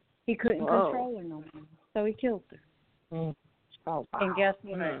 He couldn't control her no more, so he killed her. Oh, wow. And guess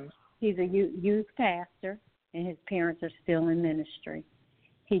what? He's a youth pastor, and his parents are still in ministry.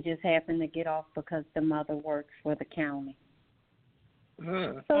 He just happened to get off because the mother works for the county.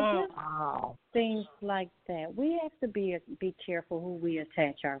 So just things like that. We have to be careful who we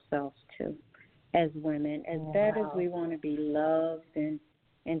attach ourselves to as women. As bad as we want to be loved and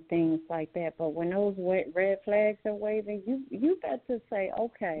things like that, but when those red flags are waving, you got to say,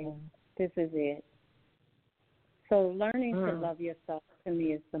 okay, this is it. So learning to love yourself to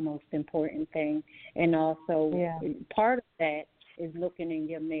me is the most important thing. And also part of that is looking in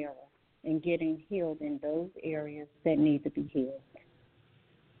your mirror and getting healed in those areas that need to be healed.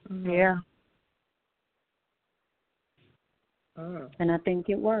 Yeah. And I think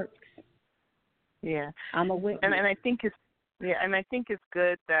it works. Yeah. I'm a witness. And I think it's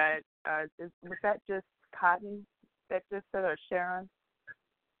good that was that just Kottyn that just said, or Cheron?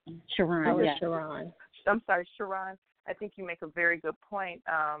 Cheron, yeah. Cheron. I'm sorry, Cheron. I think you make a very good point.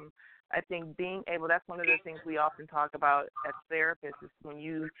 I think being able, that's one of the things we often talk about as therapists, is when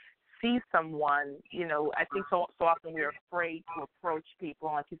you see someone, I think so often we're afraid to approach people.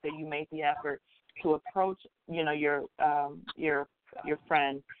 Like you said, you made the effort to approach, your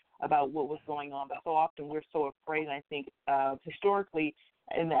friend about what was going on. But so often we're so afraid, and I think historically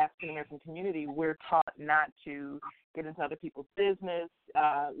in the African American community, we're taught not to get into other people's business,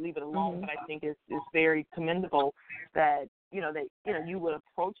 leave it alone. But I think it's very commendable that you would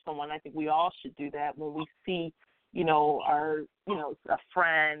approach someone. I think we all should do that when we see a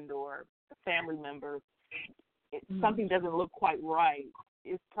friend or a family member. Something doesn't look quite right.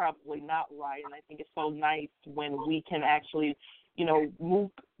 It's probably not right, and I think it's so nice when we can actually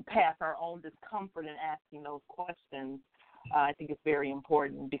move past our own discomfort and asking those questions. I think it's very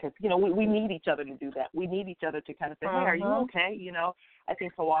important because, we need each other to do that. We need each other to kind of say, hey, are you okay? I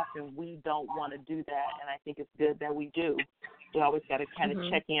think so often we don't want to do that, and I think it's good that we do. We always got to kind of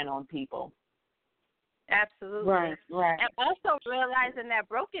check in on people. Absolutely. Right. And also realizing that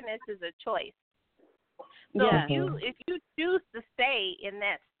brokenness is a choice. So if you choose to stay in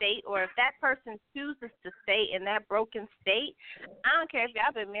that state, or if that person chooses to stay in that broken state, I don't care if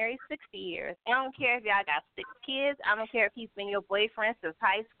y'all been married 60 years. I don't care if y'all got 6 kids. I don't care if he's been your boyfriend since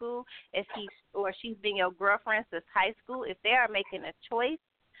high school, if he's or she's been your girlfriend since high school. If they are making a choice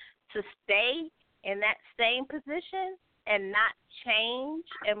to stay in that same position and not change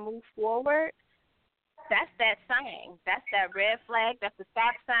and move forward, that's that sign. That's that red flag. That's the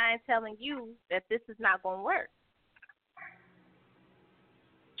stop sign telling you that this is not going to work.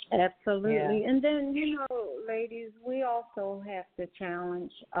 Absolutely. Yeah. And then, ladies, we also have to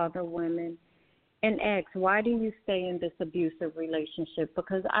challenge other women and ask, why do you stay in this abusive relationship?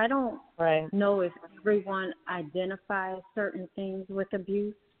 Because I don't know if everyone identifies certain things with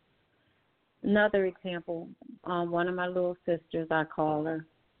abuse. Another example, one of my little sisters, I call her,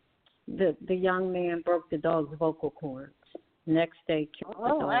 the young man broke the dog's vocal cords. Next day, killed the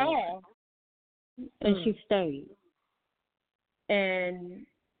dog. Wow. And she stayed. And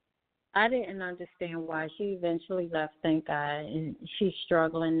I didn't understand why. She eventually left, thank God, and she's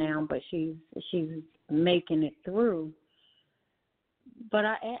struggling now, but she's making it through. But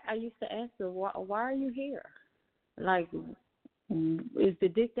I used to ask her, why are you here? Like, is the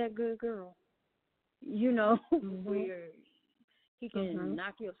dick that good, girl? Where he can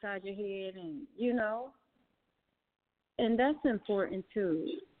knock you upside your head, and and that's important too.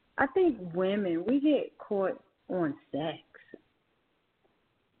 I think women, we get caught on sex,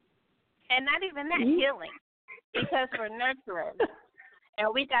 and not even that healing, because we're nurturing,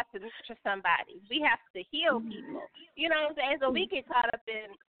 and we got to nurture somebody. We have to heal people. You know what I'm saying? So we get caught up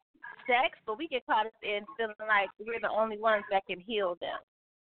in sex, but we get caught up in feeling like we're the only ones that can heal them.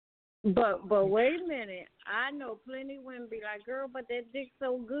 But wait a minute. I know plenty of women be like, girl, but that dick's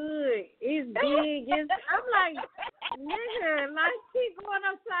so good. It's big. I'm like, nigga, like, keep going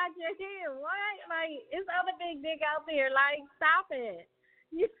upside your head. What? Like, it's other big dick out there. Like, stop it.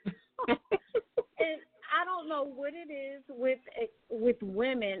 And I don't know what it is with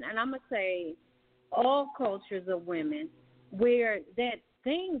women, and I'm going to say all cultures of women, where that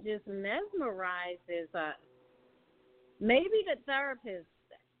thing just mesmerizes us. Maybe the therapist.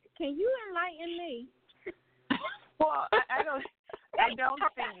 Can you enlighten me? Well, I don't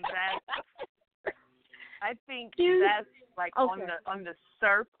think that. I think that's like on the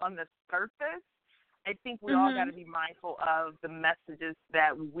surface. I think we all got to be mindful of the messages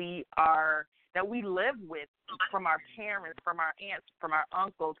that we live with from our parents, from our aunts, from our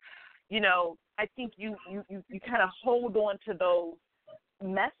uncles. I think you kind of hold on to those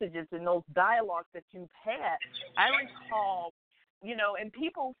messages and those dialogues that you've had. I recall, and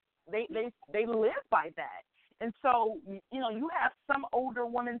people. They live by that. And so, you have some older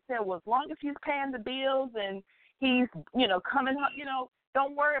woman say, well, as long as he's paying the bills and he's, coming up,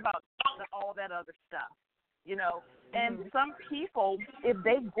 don't worry about all that other stuff, And some people, if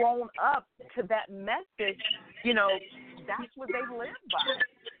they've grown up to that message, that's what they live by.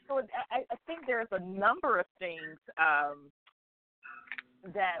 So I think there's a number of things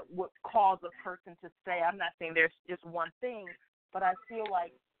that would cause a person to stay. I'm not saying there's just one thing, but I feel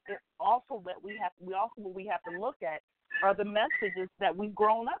like what we have to look at are the messages that we've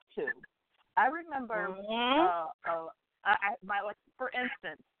grown up to. I remember, for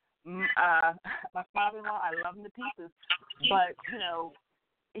instance, my father-in-law, I love him to pieces, but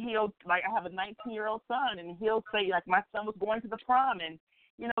he'll I have a 19-year-old son, and he'll say my son was going to the prom, and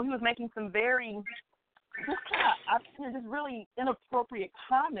he was making some very just really inappropriate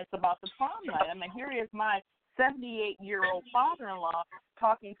comments about the prom night. I mean, here is my 78-year-old father-in-law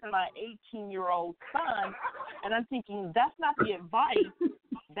talking to my 18-year-old son, and I'm thinking that's not the advice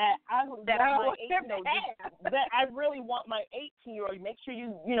that I really want my 18-year-old. Make sure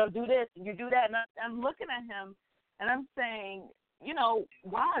you do this and you do that. And I'm looking at him, and I'm saying,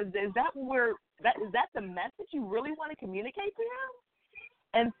 wow, is that the message you really want to communicate to him?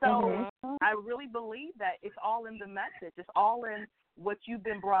 And so I really believe that it's all in the message. It's all in what you've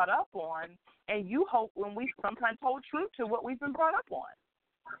been brought up on, and you hope when we sometimes hold true to what we've been brought up on.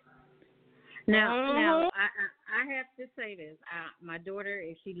 Now, I have to say this. My daughter,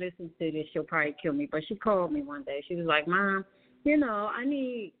 if she listens to this, she'll probably kill me. But she called me one day. She was like, "Mom, I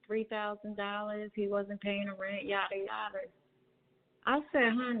need $3,000. He wasn't paying the rent, yada yada." I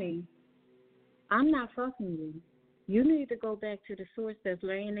said, "Honey, I'm not fucking you. You need to go back to the source that's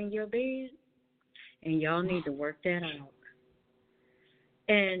laying in your bed, and y'all need to work that out."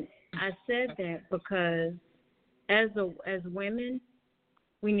 And I said that because as women,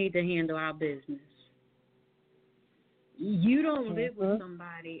 we need to handle our business. You don't live with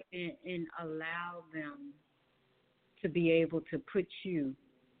somebody and allow them to be able to put you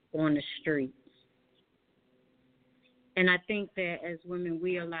on the streets. And I think that as women,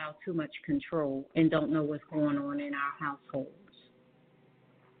 we allow too much control and don't know what's going on in our households.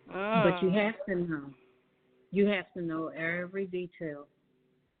 But you have to know. You have to know every detail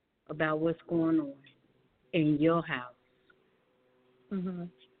about what's going on in your house.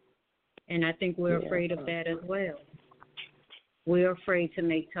 And I think we're afraid of that as well. We're afraid to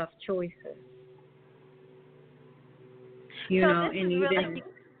make tough choices. And even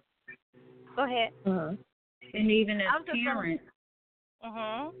go ahead. And even as parents,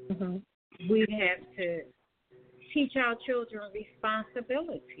 we have to teach our children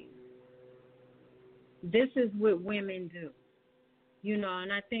responsibility. This is what women do.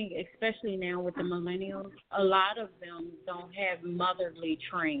 And I think especially now with the millennials, a lot of them don't have motherly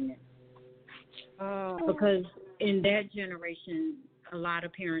training. Because in that generation, a lot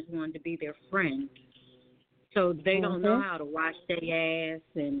of parents wanted to be their friend. So they don't know how to wash their ass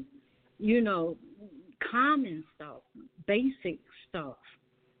and, common stuff, basic stuff.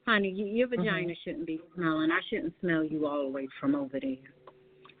 Honey, your vagina shouldn't be smelling. I shouldn't smell you all the way from over there.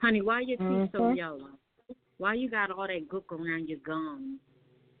 Honey, why your teeth so yellow? Why you got all that gook around your gums?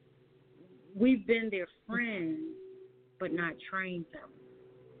 We've been their friends, but not trained them.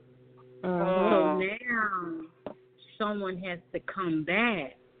 So now someone has to come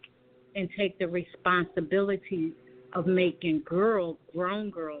back and take the responsibility of making grown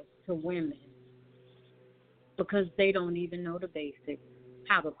girls to women, because they don't even know the basics,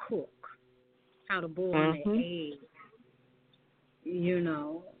 how to cook, how to boil an egg,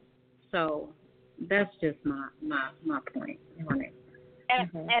 So that's just my point on it.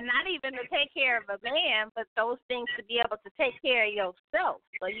 And not even to take care of a man, but those things to be able to take care of yourself,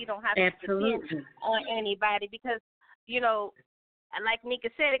 so you don't have to depend on anybody. Because, like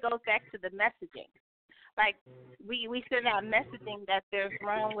Nneka said, it goes back to the messaging. Like, we send out messaging that there's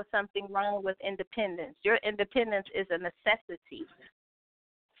something wrong with independence. Your independence is a necessity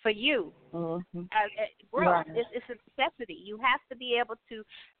for you. Growth is a necessity. You have to be able to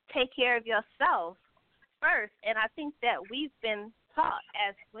take care of yourself first. And I think that we've been taught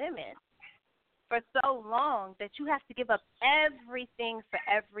as women for so long that you have to give up everything for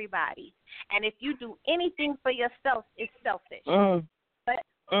everybody. And if you do anything for yourself, it's selfish. But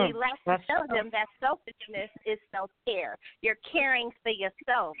we lack to tell them that selfishness is self-care. You're caring for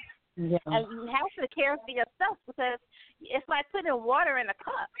yourself. And you have to care for yourself, because it's like putting water in a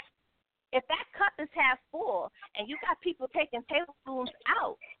cup. If that cup is half full and you got people taking tablespoons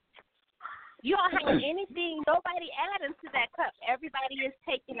out, you don't have anything, nobody adding to that cup. Everybody is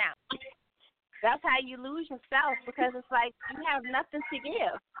taking out. That's how you lose yourself, because it's like you have nothing to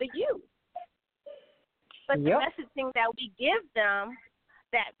give for you. But the messaging that we give them,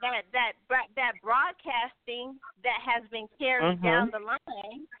 that broadcasting that has been carried down the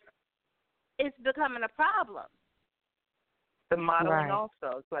line, is becoming a problem. The modeling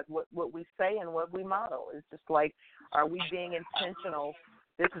also. It's like what we say and what we model. It's just like, are we being intentional?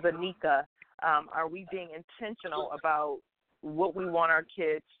 This is Nneka. Are we being intentional about what we want our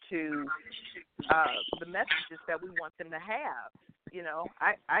kids to, the messages that we want them to have?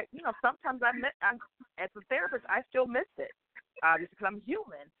 Sometimes I'm as a therapist, I still miss it, just because I'm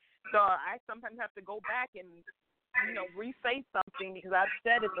human. So I sometimes have to go back and, re-say something because I've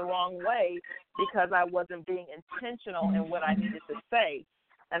said it the wrong way because I wasn't being intentional in what I needed to say.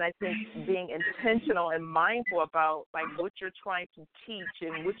 And I think being intentional and mindful about what you're trying to teach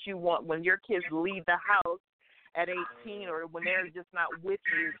and what you want when your kids leave the house at 18 or when they're just not with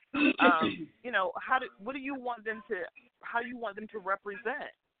you, what do you want them to, how you want them to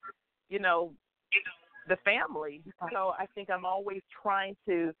represent, the family. So I think I'm always trying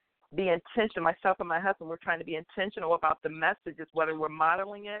to be intentional. Myself and my husband, we're trying to be intentional about the messages, whether we're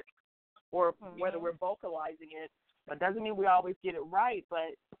modeling it or whether we're vocalizing it. But doesn't mean we always get it right.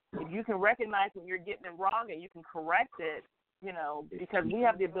 But if you can recognize when you're getting it wrong and you can correct it, because we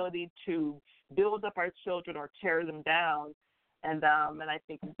have the ability to build up our children or tear them down. And I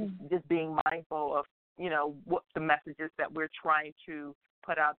think just being mindful of, what the messages that we're trying to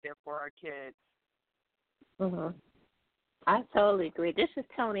put out there for our kids. Mm-hmm. I totally agree. This is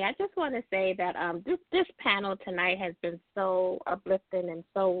Toni. I just want to say that this panel tonight has been so uplifting and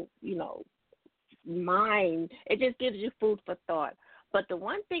so, it just gives you food for thought. But the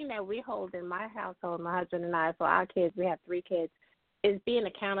one thing that we hold in my household, my husband and I, for our kids, we have 3 kids, is being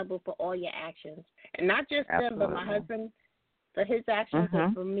accountable for all your actions. And not just them, but my husband, for his actions,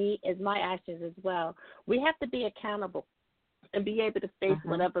 and for me, is my actions as well. We have to be accountable and be able to face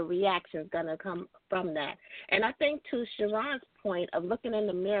whatever reaction is going to come from that. And I think, to Cheron's point of looking in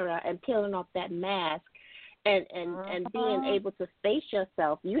the mirror and peeling off that mask and being able to face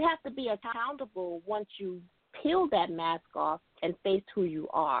yourself, you have to be accountable once you peel that mask off and face who you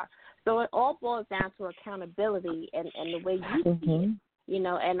are. So it all boils down to accountability and the way you see it,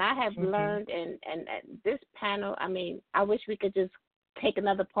 and I have learned, and this panel, I wish we could just take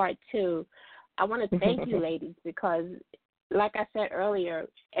another part too. I want to thank you ladies because, like I said earlier,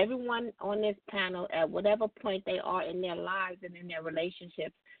 everyone on this panel, at whatever point they are in their lives and in their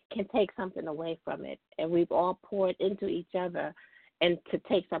relationships, can take something away from it. And we've all poured into each other and to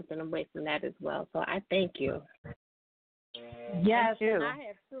take something away from that as well. So I thank you. Yes, and I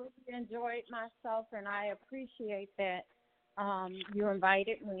have truly enjoyed myself, and I appreciate that you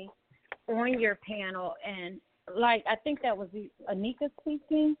invited me on your panel. And, I think that was Nneka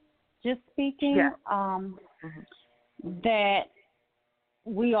speaking, that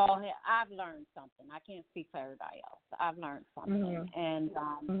we all have, I've learned something. I can't speak for everybody else. I've learned something. And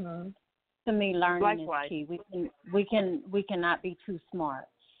to me, learning is key. We cannot be too smart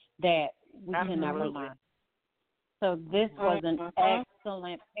that we can never learn. So this was an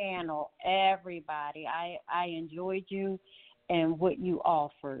excellent panel, everybody. I enjoyed you and what you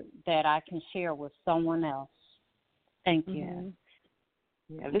offered that I can share with someone else. Thank you.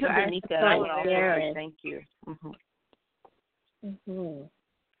 Yeah, this is Nneka. I want to also say thank you.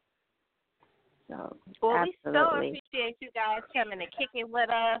 So, well, we so appreciate you guys coming and kicking with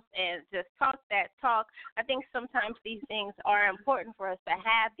us and just talk that talk. I think sometimes these things are important for us to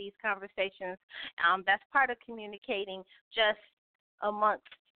have these conversations. That's part of communicating just amongst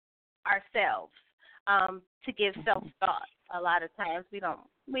ourselves, to give self-thought. A lot of times we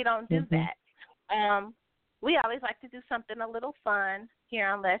don't do that. We always like to do something a little fun here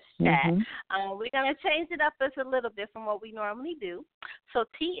on Let's Chat. We're going to change it up just a little bit from what we normally do. So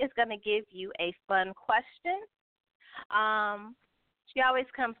T is going to give you a fun question. She always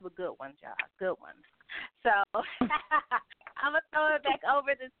comes with good ones, y'all, good ones. So I'm going to throw it back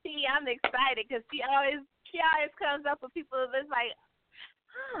over to T. I'm excited because she always comes up with people that's like,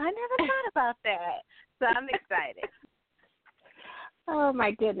 I never thought about that. So I'm excited. Oh, my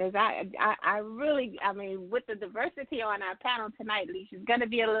goodness. I really, with the diversity on our panel tonight, Lissha, it's going to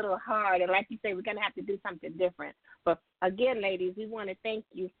be a little hard. And like you say, we're going to have to do something different. But, again, ladies, we want to thank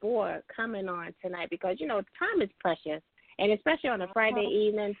you for coming on tonight because, time is precious, and especially on a Friday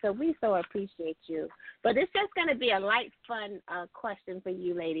evening. So we so appreciate you. But it's just going to be a light, fun question for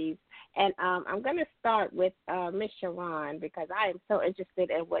you, ladies. And I'm going to start with Miss Cheron because I am so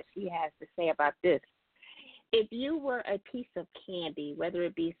interested in what she has to say about this. If you were a piece of candy, whether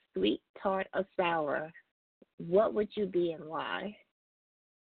it be sweet, tart, or sour, what would you be and why?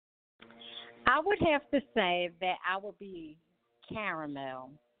 I would have to say that I would be caramel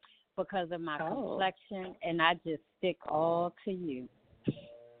because of my complexion, and I just stick all to you.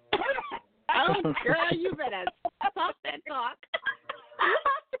 Oh, girl, you better talk that talk.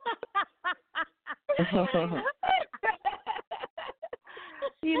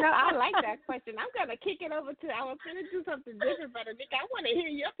 I like that question. I'm going to kick it over to, I was going to do something different, but Nneka, I want to hear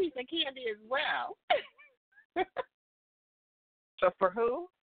your piece of candy as well. So for who?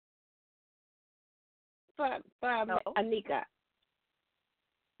 For Nneka.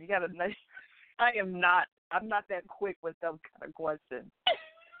 You got a nice. I'm not that quick with those kind of questions.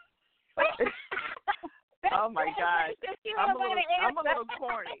 Oh my gosh, I'm a little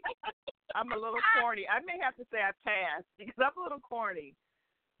corny. I'm a little corny. I may have to say I passed because I'm a little corny.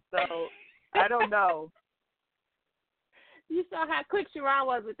 So I don't know. You saw how quick Cheron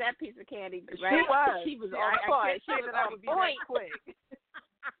was with that piece of candy, right? She was. She was Yeah, on I point. can't say that I would be that quick.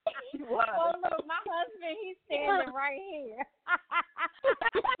 She was. Oh, look, my husband, he's standing right here.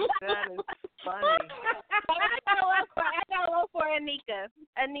 That is funny. I got one for Nneka.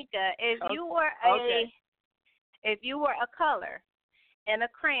 Nneka, if you were a color in a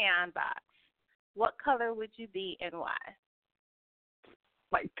crayon box, what color would you be and why?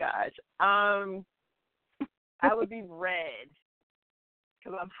 My gosh. I would be red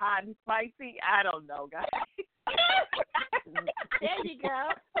because I'm hot and spicy. I don't know, guys. There you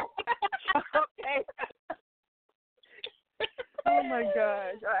go. Okay. Oh my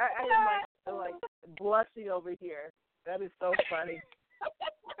gosh, I am like blushing over here. That is so funny.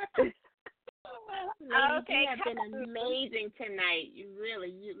 Ladies, Okay, you have been amazing tonight.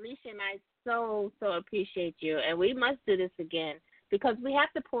 Lissha and I so appreciate you, and we must do this again because we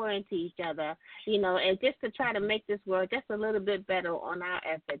have to pour into each other, and just to try to make this world just a little bit better on our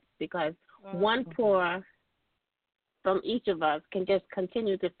efforts because one pour from each of us can just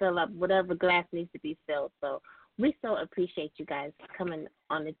continue to fill up whatever glass needs to be filled. So we so appreciate you guys coming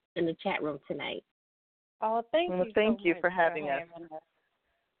in the chat room tonight. Oh, thank you. Thank so you much for having us.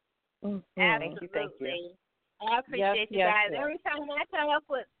 Absolutely. Thank you. I appreciate you guys. Yes. Every time I come up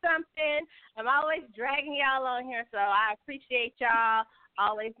with something, I'm always dragging y'all on here, so I appreciate y'all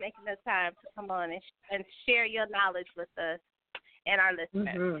always making the time to come on and share your knowledge with us and our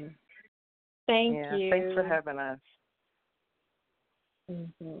listeners. Mm-hmm. Thank you. Thanks for having us.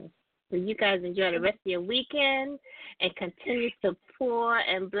 Mm-hmm. So you guys enjoy the rest of your weekend and continue to pour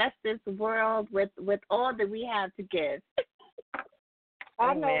and bless this world with all that we have to give.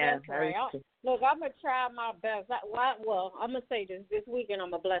 I know Amen. that's right. Look, I'm going to try my best. I'm going to say this weekend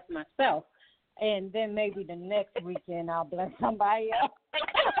I'm going to bless myself. And then maybe the next weekend I'll bless somebody else.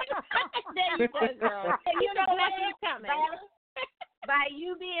 There you go, girl. You know what? Coming. By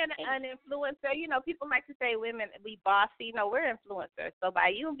you being an influencer, people like to say women, we bossy. No, we're influencers. So by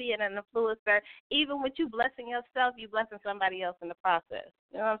you being an influencer, even with you blessing yourself, you blessing somebody else in the process.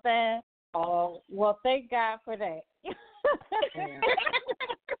 You know what I'm saying? Oh, well, thank God for that.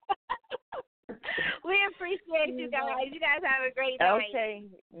 We appreciate you guys. You guys have a great night. Okay.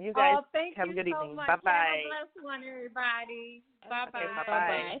 You guys thank have you a good so evening. much. Bye-bye. Have a blessed one, everybody. Bye-bye. Okay,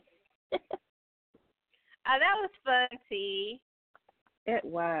 bye-bye. That was fun, T. It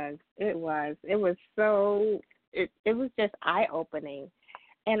was. It was so. It was just eye opening,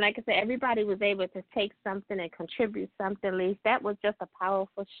 and like I said, everybody was able to take something and contribute something. At least that was just a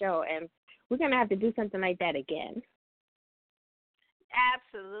powerful show, and we're gonna have to do something like that again.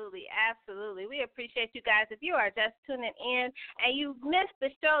 Absolutely. We appreciate you guys. If you are just tuning in and you missed the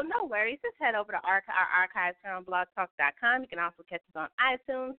show, no worries. Just head over to our archives here on blogtalk.com. You can also catch us on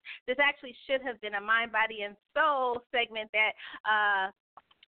iTunes. This actually should have been a Mind, Body, and Soul segment that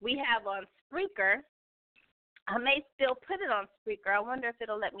we have on Spreaker. I may still put it on Spreaker. I wonder if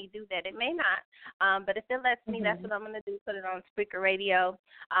it'll let me do that. It may not. But if it lets me, that's what I'm going to do, put it on Spreaker Radio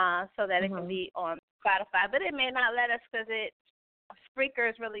so that it can be on Spotify. But it may not let us because Spreaker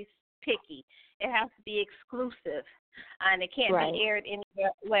is really picky. It has to be exclusive, and it can't be aired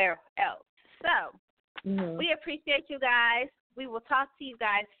anywhere else. So we appreciate you guys. We will talk to you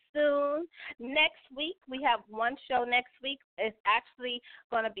guys soon. Next week, we have one show next week. It's actually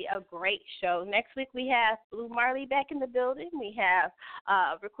going to be a great show. Next week, we have Blue Marley back in the building. We have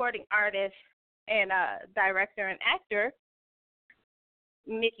recording artist and director and actor,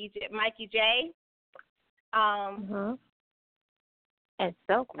 Mikey J. And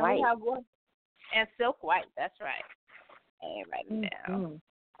Silk White. We have one. And Silk White, that's right. And write it down.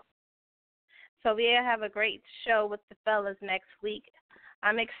 So we have a great show with the fellas next week.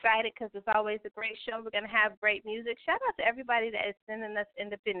 I'm excited because it's always a great show. We're going to have great music. Shout out to everybody that is sending us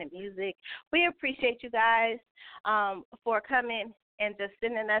independent music. We appreciate you guys for coming and just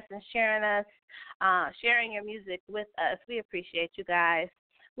sending us and sharing your music with us. We appreciate you guys.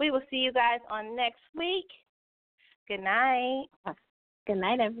 We will see you guys on next week. Good night. Good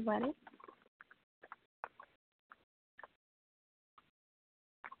night, everybody.